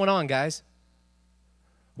 what's going on, guys?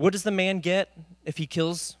 What does the man get if he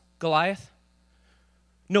kills Goliath?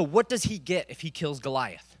 No, what does he get if he kills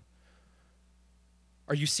Goliath?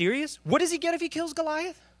 Are you serious? What does he get if he kills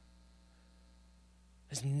Goliath?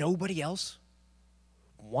 Does nobody else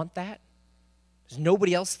want that? Does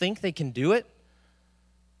nobody else think they can do it?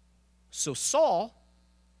 So Saul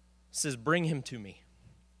says, bring him to me.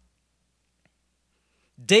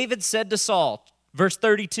 David said to Saul, verse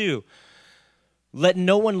 32, let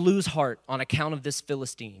no one lose heart on account of this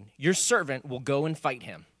Philistine. Your servant will go and fight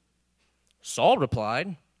him. Saul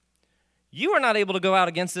replied, you are not able to go out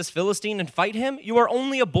against this Philistine and fight him. You are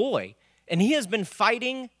only a boy, and he has been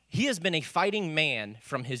a fighting man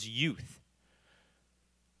from his youth.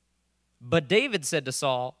 But David said to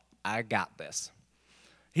Saul, I got this.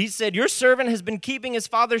 He said, your servant has been keeping his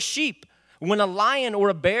father's sheep. When a lion or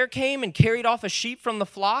a bear came and carried off a sheep from the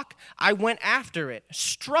flock, I went after it,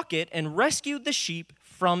 struck it, and rescued the sheep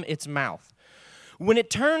from its mouth. When it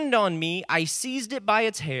turned on me, I seized it by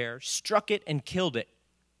its hair, struck it, and killed it.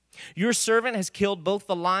 Your servant has killed both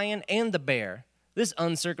the lion and the bear. This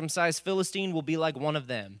uncircumcised Philistine will be like one of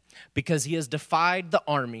them, because he has defied the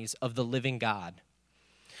armies of the living God.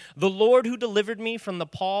 The Lord who delivered me from the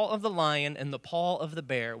paw of the lion and the paw of the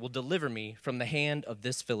bear will deliver me from the hand of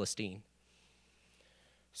this Philistine.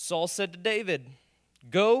 Saul said to David,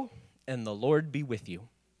 go, and the Lord be with you.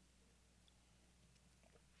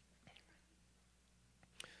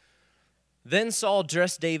 Then Saul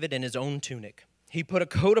dressed David in his own tunic. He put a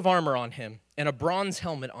coat of armor on him and a bronze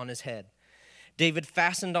helmet on his head. David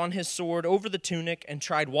fastened on his sword over the tunic and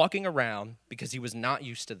tried walking around because he was not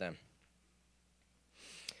used to them.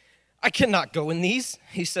 I cannot go in these,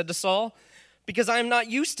 he said to Saul, because I am not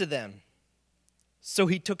used to them. So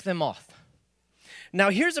he took them off. Now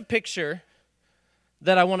here's a picture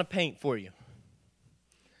that I want to paint for you.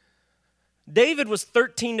 David was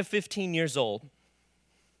 13 to 15 years old.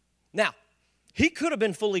 Now, he could have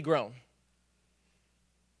been fully grown.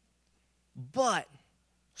 But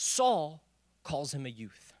Saul calls him a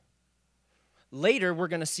youth. Later, we're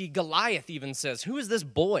going to see Goliath even says, who is this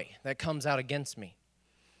boy that comes out against me?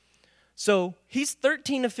 So he's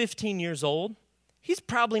 13 to 15 years old. He's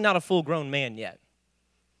probably not a full-grown man yet.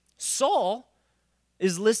 Saul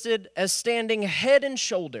is listed as standing head and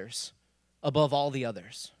shoulders above all the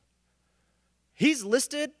others.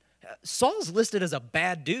 Saul's listed as a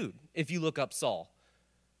bad dude if you look up Saul.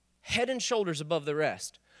 Head and shoulders above the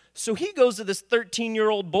rest. So he goes to this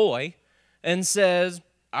 13-year-old boy and says,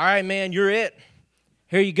 all right, man, you're it.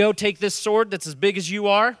 Here you go, take this sword that's as big as you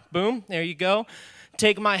are. Boom, there you go.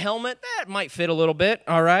 Take my helmet. That might fit a little bit,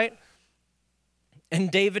 all right? And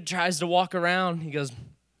David tries to walk around. He goes,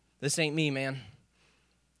 this ain't me, man.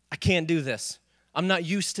 I can't do this. I'm not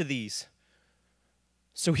used to these.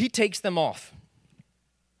 So he takes them off.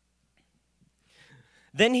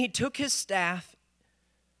 Then he took his staff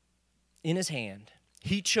in his hand.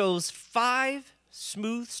 He chose 5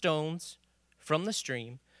 smooth stones from the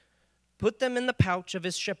stream, put them in the pouch of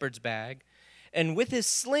his shepherd's bag, and with his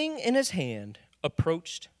sling in his hand,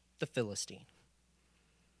 approached the Philistine.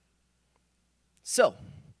 So,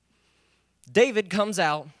 David comes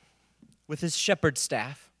out with his shepherd's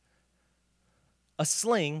staff, a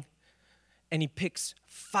sling, and he picks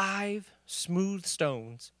 5 smooth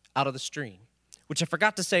stones out of the stream, which I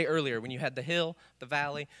forgot to say earlier. When you had the hill, the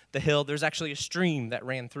valley, the hill, there's actually a stream that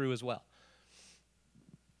ran through as well.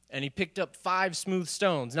 And he picked up 5 smooth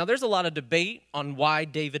stones. Now, there's a lot of debate on why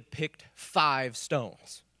David picked 5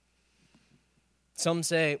 stones. Some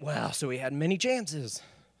say, well, so he had many chances.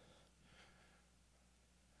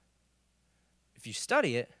 If you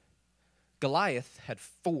study it, Goliath had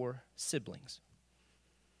 4 siblings.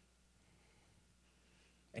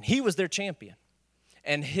 And he was their champion.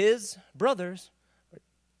 And his brothers were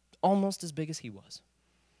almost as big as he was.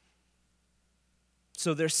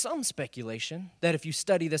 So there's some speculation that if you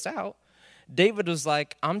study this out, David was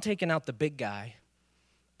like, I'm taking out the big guy,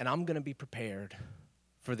 and I'm going to be prepared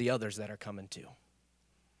for the others that are coming too.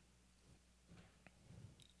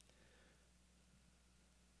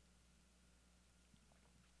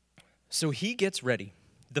 So he gets ready.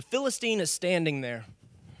 The Philistine is standing there,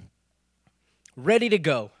 ready to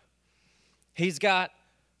go. He's got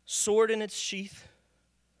sword in its sheath,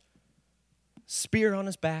 spear on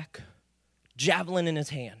his back, javelin in his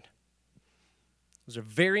hand. Those are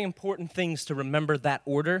very important things to remember, that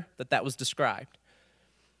order that was described.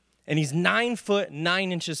 And he's 9 foot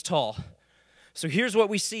 9 inches tall. So here's what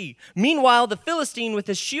we see. Meanwhile, the Philistine with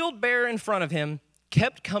his shield bearer in front of him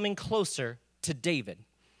kept coming closer to David.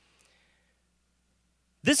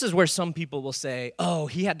 This is where some people will say, oh,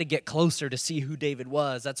 he had to get closer to see who David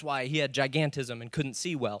was. That's why he had gigantism and couldn't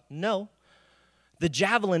see well. No, the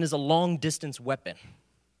javelin is a long-distance weapon.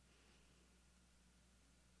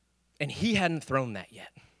 And he hadn't thrown that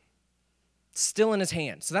yet. It's still in his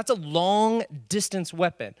hand. So that's a long-distance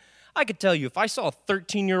weapon. I could tell you, if I saw a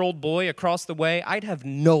 13-year-old boy across the way, I'd have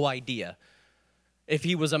no idea if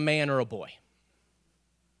he was a man or a boy.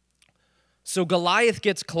 So Goliath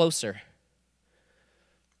gets closer.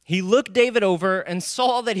 He looked David over and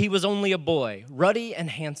saw that he was only a boy, ruddy and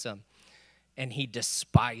handsome, and he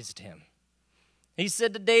despised him. He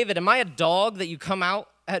said to David, am I a dog that you come out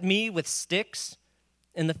at me with sticks?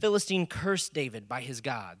 And the Philistine cursed David by his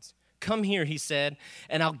gods. Come here, he said,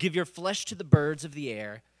 and I'll give your flesh to the birds of the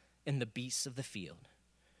air and the beasts of the field.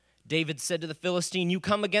 David said to the Philistine, "You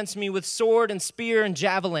come against me with sword and spear and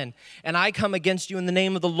javelin, and I come against you in the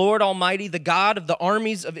name of the Lord Almighty, the God of the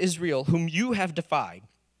armies of Israel, whom you have defied.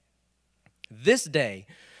 This day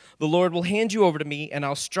the Lord will hand you over to me, and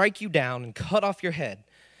I'll strike you down and cut off your head.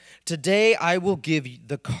 Today I will give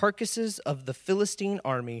the carcasses of the Philistine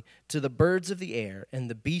army to the birds of the air and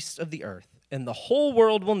the beasts of the earth, and the whole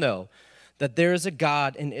world will know that there is a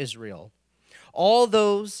God in Israel. All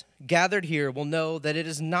those gathered here will know that it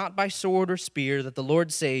is not by sword or spear that the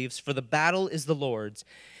Lord saves, for the battle is the Lord's,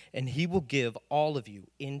 and he will give all of you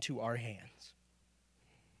into our hands."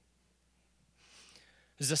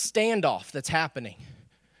 There's a standoff that's happening.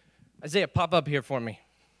 Isaiah, pop up here for me.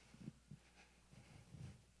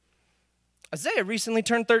 Isaiah recently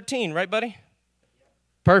turned 13, right, buddy?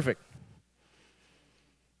 Perfect.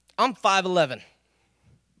 I'm 5'11".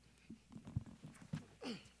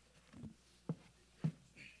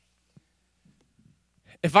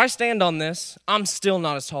 If I stand on this, I'm still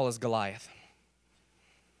not as tall as Goliath.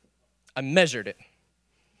 I measured it.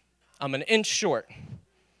 I'm an inch short.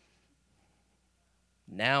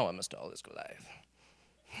 Now I'm as tall as Goliath.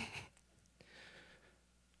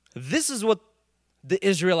 This is what the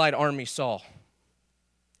Israelite army saw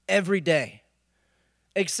every day,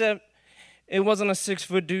 except it wasn't a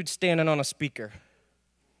 6-foot dude standing on a speaker.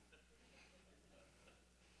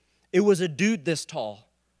 It was a dude this tall,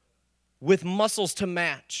 with muscles to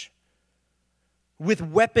match, with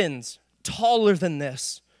weapons taller than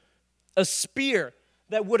this, a spear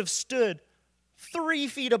that would have stood 3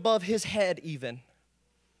 feet above his head even,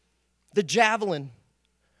 the javelin,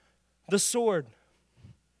 the sword,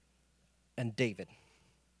 and David.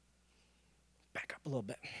 Back up a little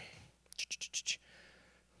bit.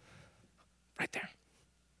 Right there.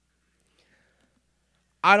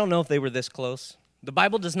 I don't know if they were this close. The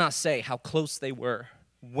Bible does not say how close they were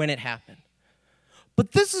when it happened.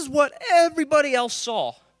 But this is what everybody else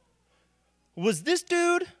saw. Was this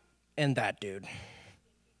dude and that dude.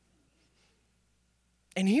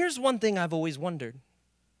 And here's one thing I've always wondered.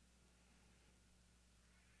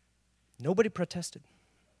 Nobody protested.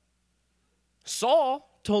 Saul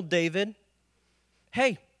told David,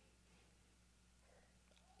 "Hey,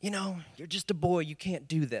 you're just a boy. You can't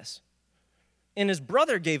do this." And his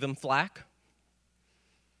brother gave him flack.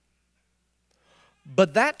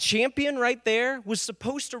 But that champion right there was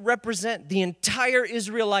supposed to represent the entire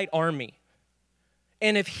Israelite army.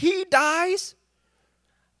 And if he dies,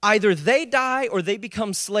 either they die or they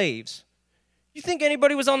become slaves. You think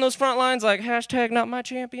anybody was on those front lines like, #not my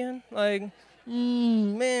champion? Like,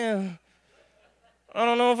 man, I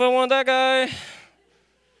don't know if I want that guy.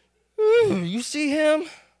 You see him?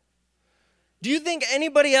 Do you think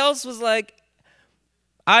anybody else was like,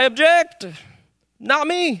 I object, not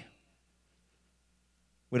me?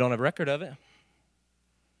 We don't have a record of it.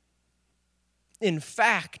 In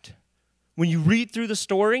fact, when you read through the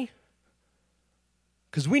story,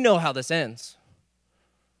 because we know how this ends,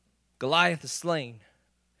 Goliath is slain.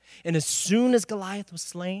 And as soon as Goliath was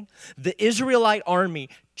slain, the Israelite army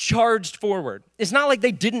charged forward. It's not like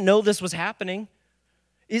they didn't know this was happening.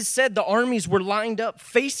 It said the armies were lined up,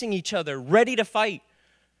 facing each other, ready to fight.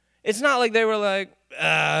 It's not like they were like,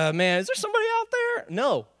 man, is there somebody out there?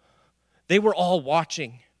 No. They were all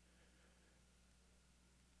watching.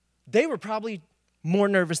 They were probably more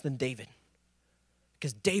nervous than David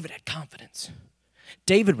because David had confidence.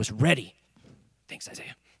 David was ready. Thanks,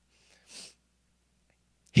 Isaiah.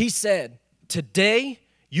 He said, "Today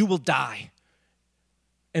you will die,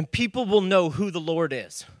 and people will know who the Lord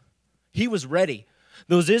is." He was ready.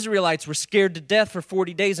 Those Israelites were scared to death for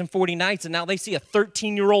 40 days and 40 nights, and now they see a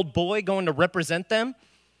 13-year-old boy going to represent them.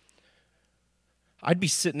 I'd be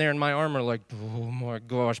sitting there in my armor like, oh my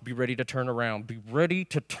gosh, be ready to turn around. Be ready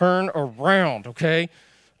to turn around, okay?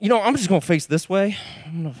 I'm just going to face this way.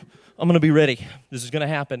 I'm going to be ready. This is going to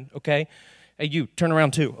happen, okay? Hey, you, turn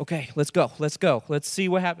around too. Okay, let's go. Let's see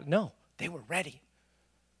what happens. No, they were ready.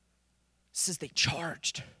 It says they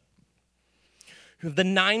charged. The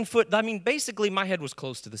 9-foot, basically my head was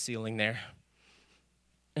close to the ceiling there.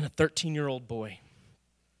 And a 13-year-old boy.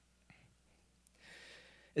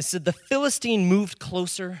 It said the Philistine moved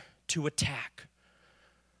closer to attack.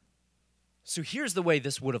 So here's the way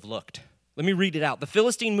this would have looked. Let me read it out. The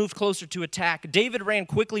Philistine moved closer to attack. David ran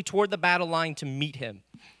quickly toward the battle line to meet him.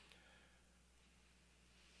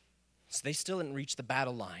 So they still didn't reach the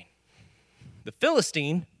battle line. The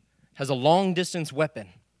Philistine has a long-distance weapon.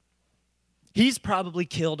 He's probably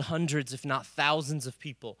killed hundreds, if not thousands of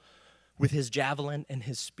people with his javelin and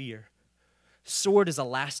his spear. Sword is a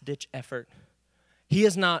last-ditch effort. He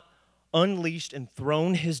has not unleashed and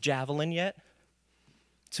thrown his javelin yet,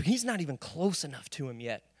 so he's not even close enough to him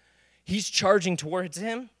yet. He's charging towards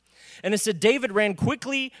him. And it said David ran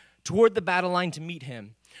quickly toward the battle line to meet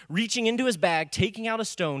him. Reaching into his bag, taking out a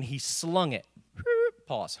stone, he slung it.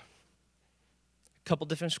 Pause. A couple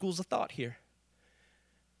different schools of thought here.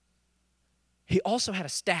 He also had a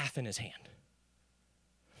staff in his hand.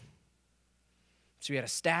 So he had a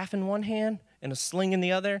staff in one hand and a sling in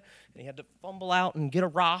the other, and he had to fumble out and get a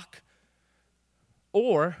rock.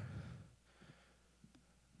 Or,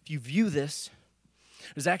 if you view this,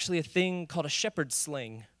 there's actually a thing called a shepherd's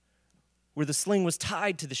sling, where the sling was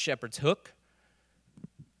tied to the shepherd's hook,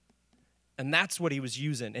 and that's what he was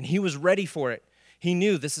using, and he was ready for it. He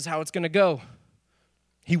knew this is how it's going to go.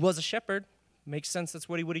 He was a shepherd. Makes sense that's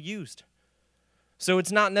what he would have used. So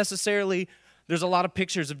it's not necessarily, there's a lot of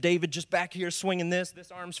pictures of David just back here swinging this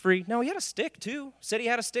arm's free. No, he had a stick too. Said he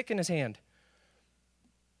had a stick in his hand.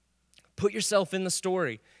 Put yourself in the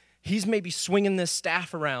story. He's maybe swinging this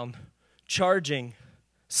staff around, charging,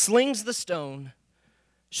 slings the stone,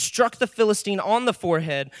 struck the Philistine on the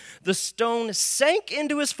forehead. The stone sank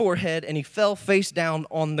into his forehead, and he fell face down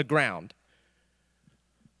on the ground.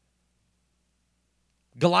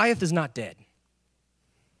 Goliath is not dead.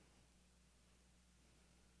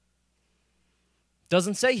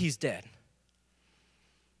 Doesn't say he's dead.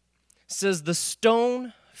 It says the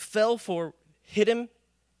stone hit him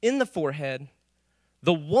in the forehead,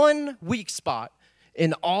 the one weak spot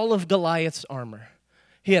in all of Goliath's armor.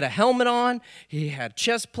 He had a helmet on, he had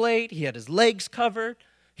chest plate, he had his legs covered,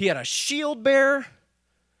 he had a shield bearer.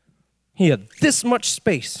 He had this much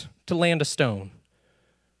space to land a stone.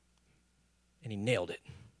 And he nailed it.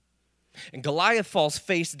 And Goliath falls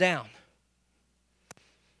face down.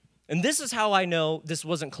 And this is how I know this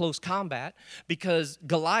wasn't close combat, because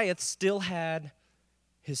Goliath still had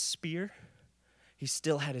his spear, he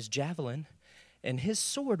still had his javelin, and his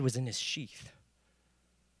sword was in his sheath.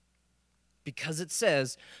 Because it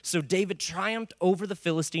says, so David triumphed over the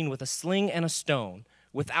Philistine with a sling and a stone.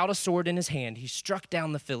 Without a sword in his hand, he struck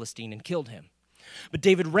down the Philistine and killed him. But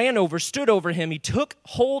David ran over, stood over him. He took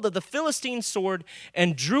hold of the Philistine's sword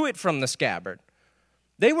and drew it from the scabbard.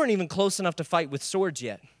 They weren't even close enough to fight with swords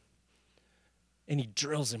yet. And he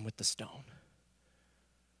drills him with the stone.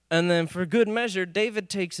 And then for good measure, David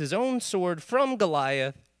takes his own sword from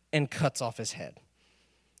Goliath and cuts off his head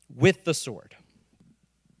with the sword.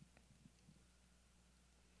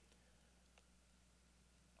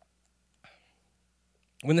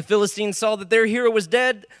 When the Philistines saw that their hero was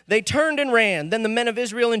dead, they turned and ran. Then the men of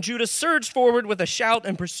Israel and Judah surged forward with a shout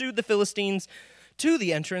and pursued the Philistines to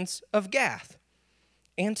the entrance of Gath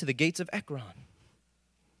and to the gates of Ekron.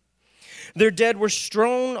 Their dead were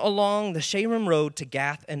strewn along the Sharim road to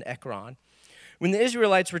Gath and Ekron. When the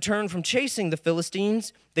Israelites returned from chasing the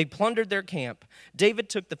Philistines, they plundered their camp. David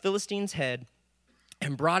took the Philistine's head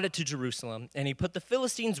and brought it to Jerusalem, and he put the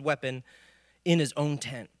Philistine's weapon in his own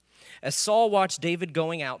tent. As Saul watched David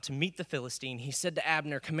going out to meet the Philistine, he said to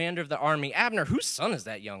Abner, commander of the army, Abner, whose son is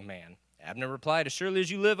that young man? Abner replied, as surely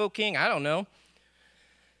as you live, O king, I don't know.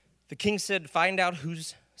 The king said, find out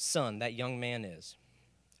whose son that young man is.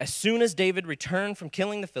 As soon as David returned from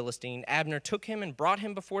killing the Philistine, Abner took him and brought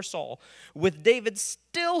him before Saul, with David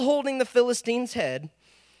still holding the Philistine's head.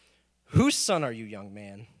 Whose son are you, young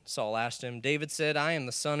man? Saul asked him. David said, I am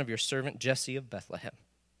the son of your servant Jesse of Bethlehem.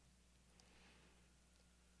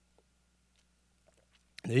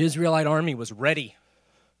 The Israelite army was ready.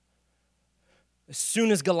 As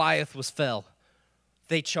soon as Goliath fell,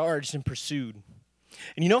 they charged and pursued.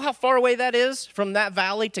 And you know how far away that is from that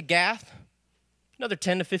valley to Gath? Another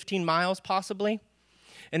 10 to 15 miles possibly.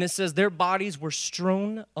 And it says their bodies were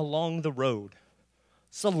strewn along the road.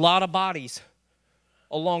 It's a lot of bodies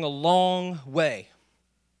along a long way.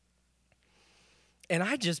 And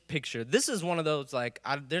I just picture, this is one of those,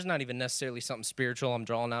 there's not even necessarily something spiritual I'm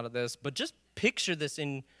drawing out of this, but just picture this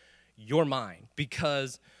in your mind,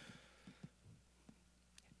 because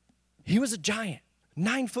he was a giant,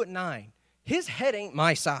 9'9". His head ain't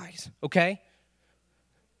my size, okay?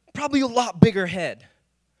 Probably a lot bigger head.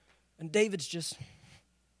 And David's just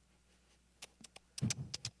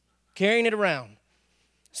carrying it around.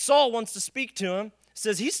 Saul wants to speak to him,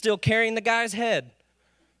 says he's still carrying the guy's head.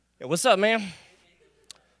 Hey, what's up, man?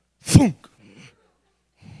 Thunk.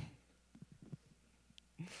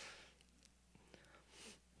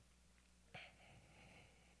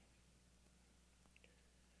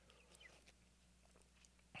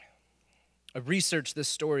 I researched this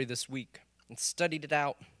story this week and studied it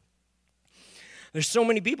out. There's so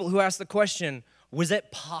many people who ask the question, was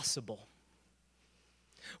it possible?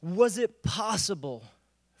 Was it possible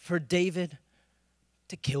for David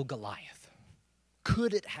to kill Goliath?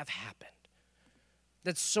 Could it have happened?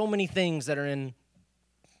 That's so many things that are in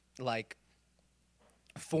like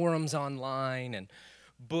forums online and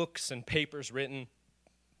books and papers written,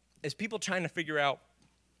 is people trying to figure out,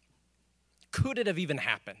 could it have even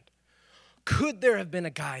happened? Could there have been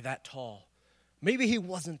a guy that tall? Maybe he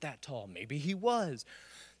wasn't that tall. Maybe he was.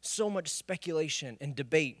 So much speculation and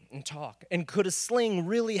debate and talk. And could a sling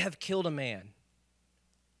really have killed a man?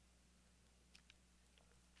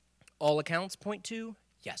 All accounts point to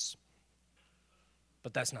yes.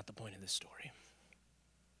 But that's not the point of this story.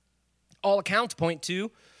 All accounts point to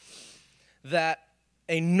that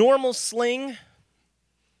a normal sling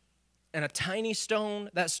and a tiny stone,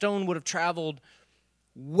 that stone would have traveled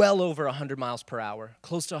well over 100 miles per hour,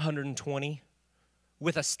 close to 120.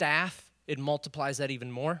 With a staff, it multiplies that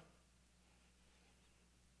even more.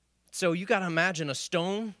 So you got to imagine a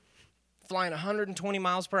stone flying 120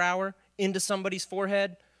 miles per hour into somebody's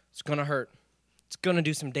forehead. It's going to hurt. It's going to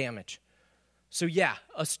do some damage. So yeah,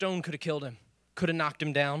 a stone could have killed him, could have knocked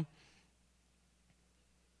him down.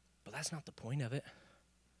 But that's not the point of it.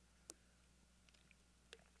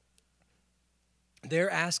 They're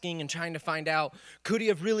asking and trying to find out, could he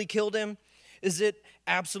have really killed him? Is it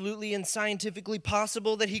absolutely and scientifically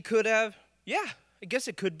possible that he could have? Yeah, I guess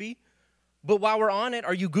it could be. But while we're on it,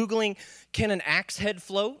 are you Googling, can an axe head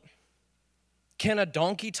float? Can a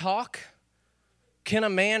donkey talk? Can a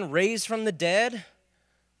man raise from the dead?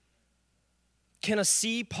 Can a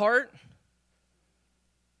sea part?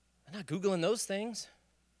 I'm not Googling those things.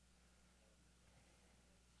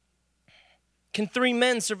 Can 3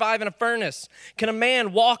 men survive in a furnace? Can a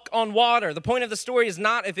man walk on water? The point of the story is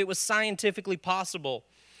not if it was scientifically possible.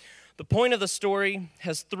 The point of the story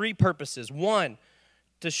has 3 purposes. 1,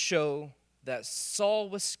 to show that Saul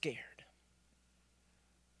was scared.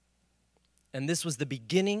 And this was the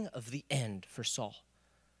beginning of the end for Saul.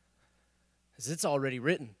 As it's already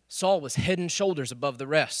written, Saul was head and shoulders above the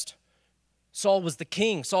rest. Saul was the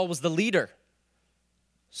king. Saul was the leader.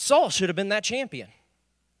 Saul should have been that champion.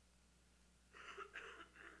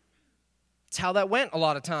 It's how that went a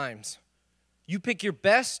lot of times. You pick your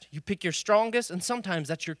best, you pick your strongest, and sometimes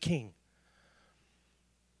that's your king.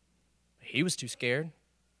 He was too scared,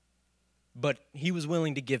 but he was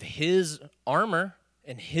willing to give his armor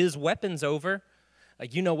and his weapons over.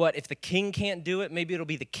 Like, you know what? If the king can't do it, maybe it'll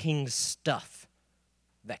be the king's stuff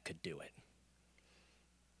that could do it.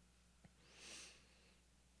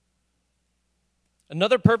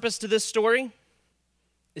 Another purpose to this story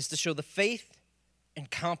is to show the faith and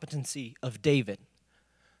competency of David,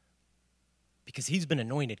 because he's been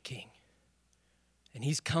anointed king and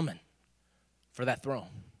he's coming for that throne.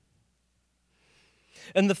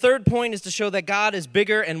 And the third point is to show that God is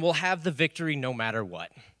bigger and will have the victory no matter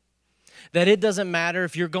what. That it doesn't matter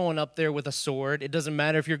if you're going up there with a sword. It doesn't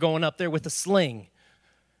matter if you're going up there with a sling.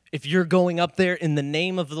 If you're going up there in the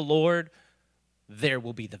name of the Lord, there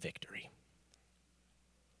will be the victory.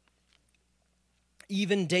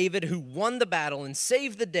 Even David, who won the battle and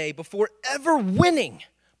saved the day before ever winning,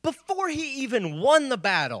 before he even won the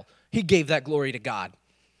battle, he gave that glory to God.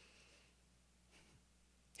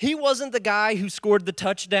 He wasn't the guy who scored the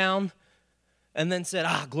touchdown and then said,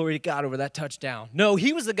 glory to God over that touchdown. No,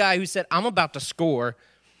 he was the guy who said, I'm about to score,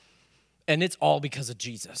 and it's all because of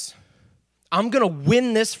Jesus. I'm going to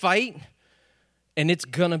win this fight, and it's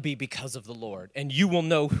going to be because of the Lord, and you will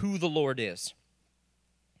know who the Lord is.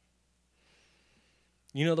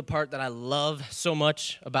 You know the part that I love so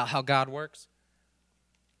much about how God works?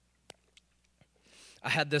 I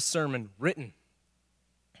had this sermon written.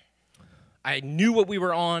 I knew what we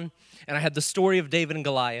were on, and I had the story of David and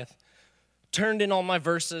Goliath, turned in all my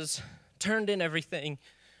verses, turned in everything,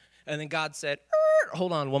 and then God said,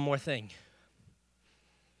 hold on, one more thing.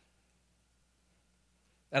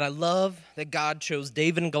 And I love that God chose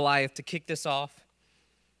David and Goliath to kick this off,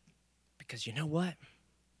 because you know what?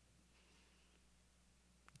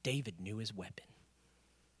 David knew his weapon.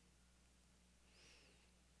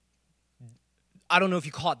 I don't know if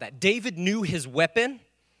you caught that. David knew his weapon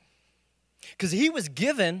because he was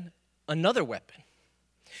given another weapon.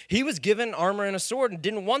 He was given armor and a sword and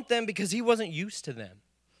didn't want them because he wasn't used to them.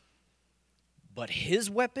 But his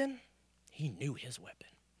weapon, he knew his weapon.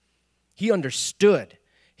 He understood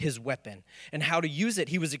his weapon and how to use it.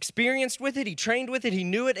 He was experienced with it. He trained with it. He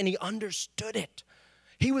knew it, and he understood it.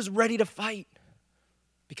 He was ready to fight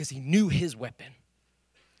because he knew his weapon.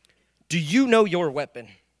 Do you know your weapon?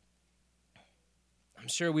 I'm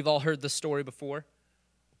sure we've all heard this story before.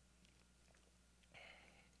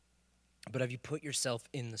 But have you put yourself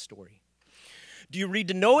in the story? Do you read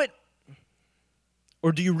to know it,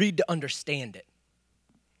 or do you read to understand it?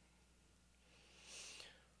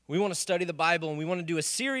 We want to study the Bible, and we want to do a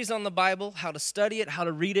series on the Bible, how to study it, how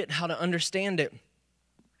to read it, how to understand it.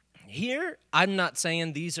 Here, I'm not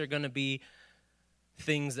saying these are going to be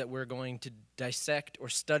things that we're going to dissect or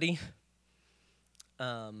study.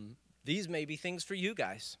 These may be things for you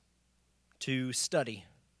guys to study.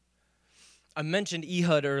 I mentioned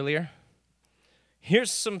Ehud earlier. Here's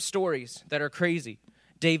some stories that are crazy.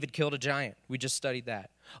 David killed a giant. We just studied that.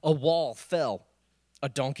 A wall fell. A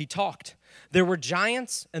donkey talked. There were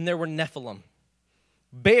giants and there were Nephilim.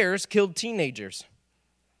 Bears killed teenagers.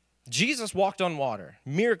 Jesus walked on water.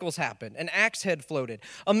 Miracles happened. An axe head floated.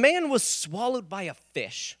 A man was swallowed by a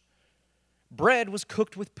fish. Bread was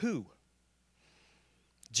cooked with poo.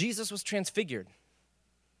 Jesus was transfigured.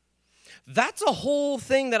 That's a whole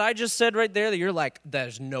thing that I just said right there that you're like,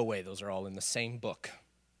 there's no way those are all in the same book.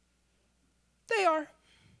 They are.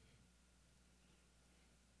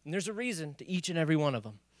 And there's a reason to each and every one of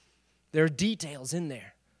them. There are details in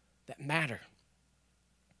there that matter.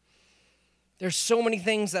 There's so many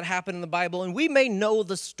things that happen in the Bible, and we may know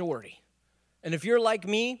the story. And if you're like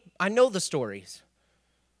me, I know the stories.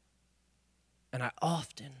 And I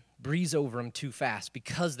often breeze over them too fast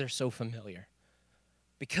because they're so familiar.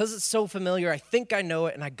 Because it's so familiar, I think I know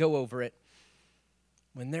it, and I go over it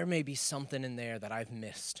when there may be something in there that I've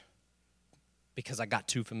missed because I got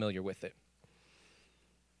too familiar with it.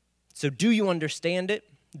 So do you understand it?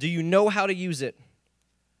 Do you know how to use it?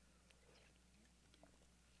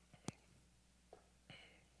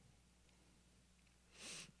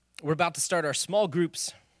 We're about to start our small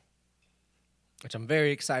groups, which I'm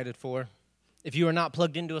very excited for. If you are not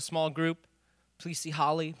plugged into a small group, please see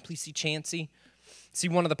Holly, please see Chancey, see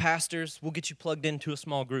one of the pastors. We'll get you plugged into a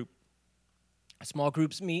small group. Small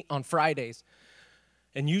groups meet on Fridays,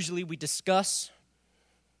 and usually we discuss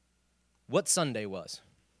what Sunday was.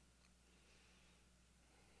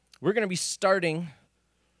 We're going to be starting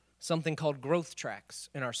something called growth tracks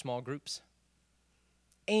in our small groups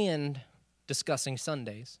and discussing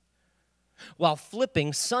Sundays. While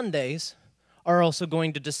flipping, Sundays are also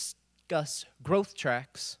going to discuss growth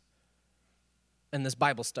tracks in this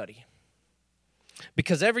Bible study.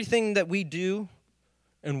 Because everything that we do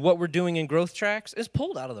and what we're doing in growth tracks is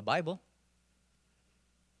pulled out of the Bible.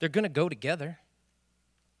 They're going to go together.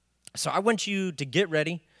 So I want you to get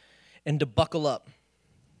ready and to buckle up.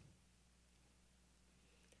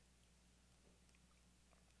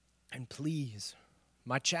 And please,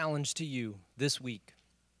 my challenge to you this week,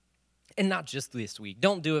 and not just this week.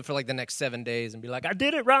 Don't do it for like the next 7 days and be like, I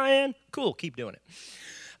did it, Ryan. Cool, keep doing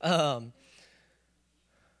it.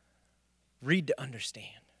 Read to understand.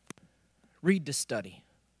 Read to study.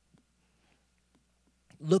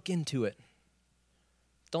 Look into it.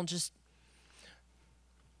 Don't just,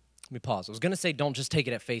 let me pause. I was going to say don't just take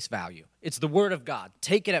it at face value. It's the Word of God.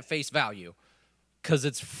 Take it at face value because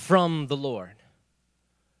it's from the Lord.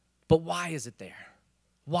 But why is it there?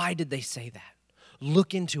 Why did they say that?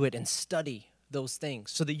 Look into it and study those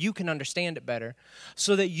things so that you can understand it better,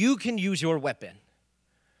 so that you can use your weapon.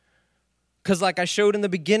 Because like I showed in the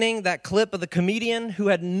beginning, that clip of the comedian who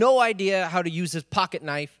had no idea how to use his pocket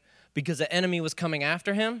knife because the enemy was coming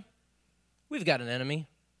after him, we've got an enemy.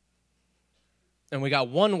 And we got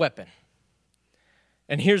one weapon.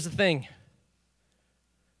 And here's the thing.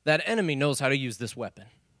 That enemy knows how to use this weapon.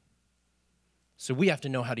 So we have to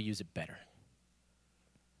know how to use it better.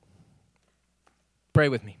 Pray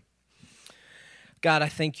with me. God, I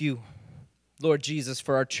thank you, Lord Jesus,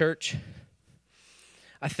 for our church.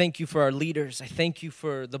 I thank you for our leaders. I thank you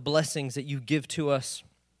for the blessings that you give to us.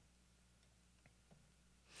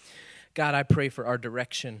 God, I pray for our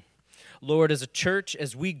direction. Lord, as a church,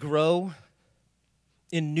 as we grow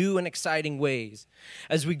in new and exciting ways,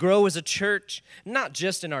 as we grow as a church, not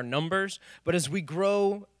just in our numbers, but as we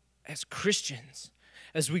grow as Christians,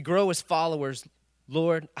 as we grow as followers,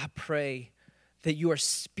 Lord, I pray that you are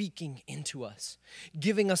speaking into us,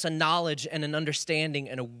 giving us a knowledge and an understanding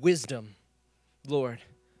and a wisdom, Lord.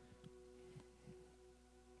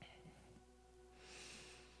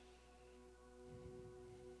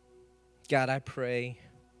 God, I pray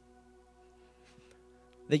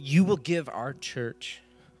that you will give our church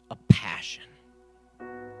a passion.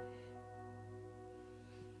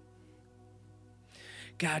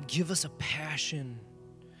 God, give us a passion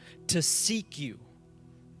to seek you,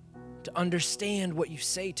 to understand what you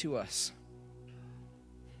say to us.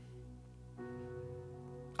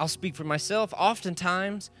 I'll speak for myself.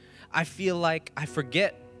 Oftentimes, I feel like I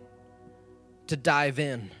forget to dive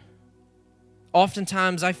in.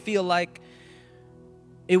 Oftentimes, I feel like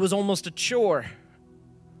it was almost a chore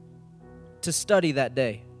to study that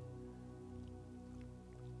day.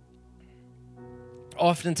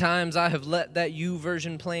 Oftentimes, I have let that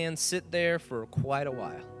YouVersion plan sit there for quite a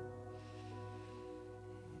while.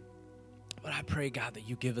 But I pray, God, that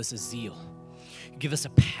you give us a zeal. You give us a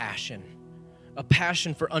passion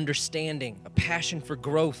for understanding, a passion for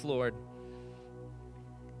growth, Lord.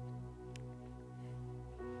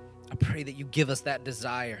 I pray that you give us that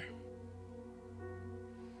desire.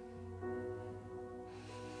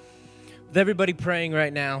 With everybody praying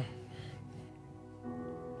right now,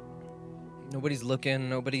 nobody's looking,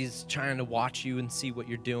 nobody's trying to watch you and see what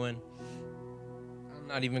you're doing. I'm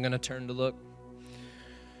not even going to turn to look.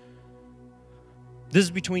 This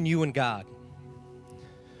is between you and God.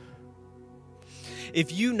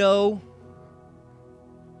 If you know,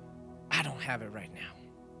 I don't have it right now.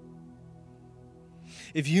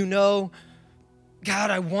 If you know, God,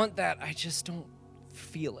 I want that, I just don't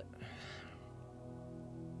feel it.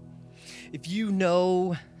 If you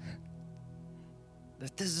know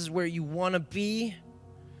that this is where you want to be,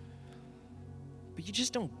 but you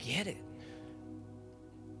just don't get it,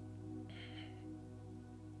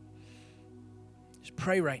 just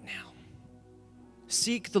pray right now.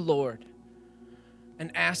 Seek the Lord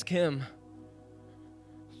and ask Him,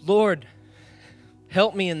 Lord,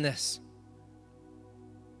 help me in this.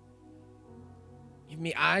 Give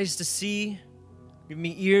me eyes to see, give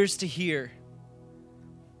me ears to hear.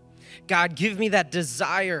 God, give me that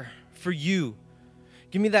desire for you.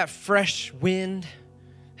 Give me that fresh wind,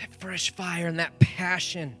 that fresh fire, and that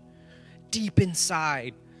passion deep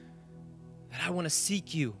inside that I want to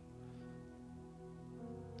seek you,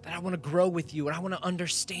 that I want to grow with you, and I want to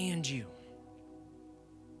understand you.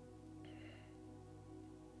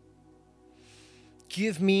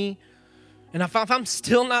 Give me, and if I'm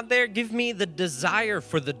still not there, give me the desire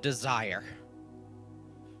for the desire.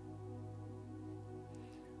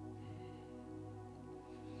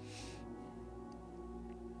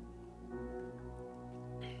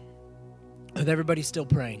 With everybody still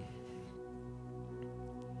praying,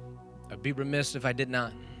 I'd be remiss if I did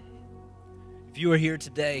not. If you are here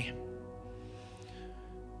today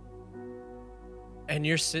and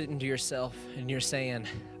you're sitting to yourself and you're saying,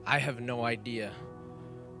 I have no idea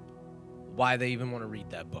why they even want to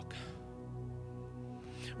read that book.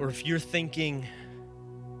 Or if you're thinking,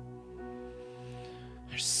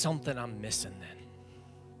 there's something I'm missing then.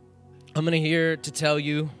 I'm here to tell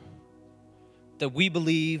you that we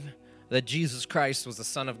believe that Jesus Christ was the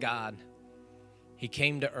Son of God. He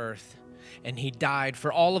came to earth and He died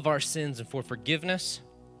for all of our sins and for forgiveness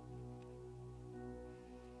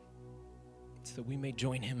so that we may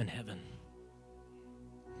join Him in heaven.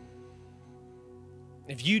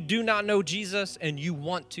 If you do not know Jesus and you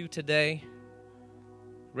want to today,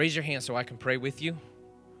 raise your hand so I can pray with you.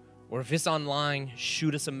 Or if it's online,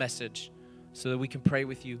 shoot us a message so that we can pray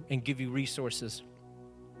with you and give you resources.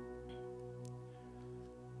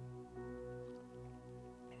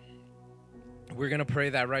 We're going to pray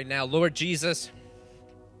that right now. Lord Jesus,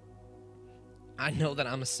 I know that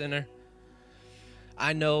I'm a sinner.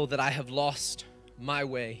 I know that I have lost my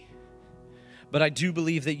way. But I do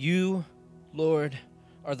believe that you, Lord,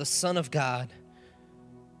 are the Son of God,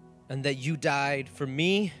 and that you died for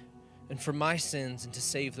me and for my sins and to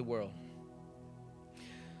save the world.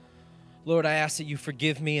 Lord, I ask that you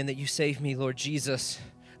forgive me and that you save me, Lord Jesus,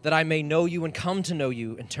 that I may know you and come to know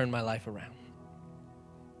you and turn my life around.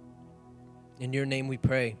 In your name we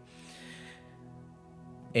pray.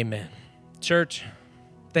 Amen. Church,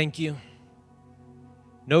 thank you.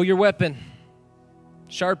 Know your weapon.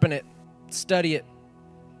 Sharpen it. Study it.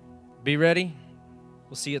 Be ready.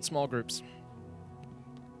 We'll see you at small groups.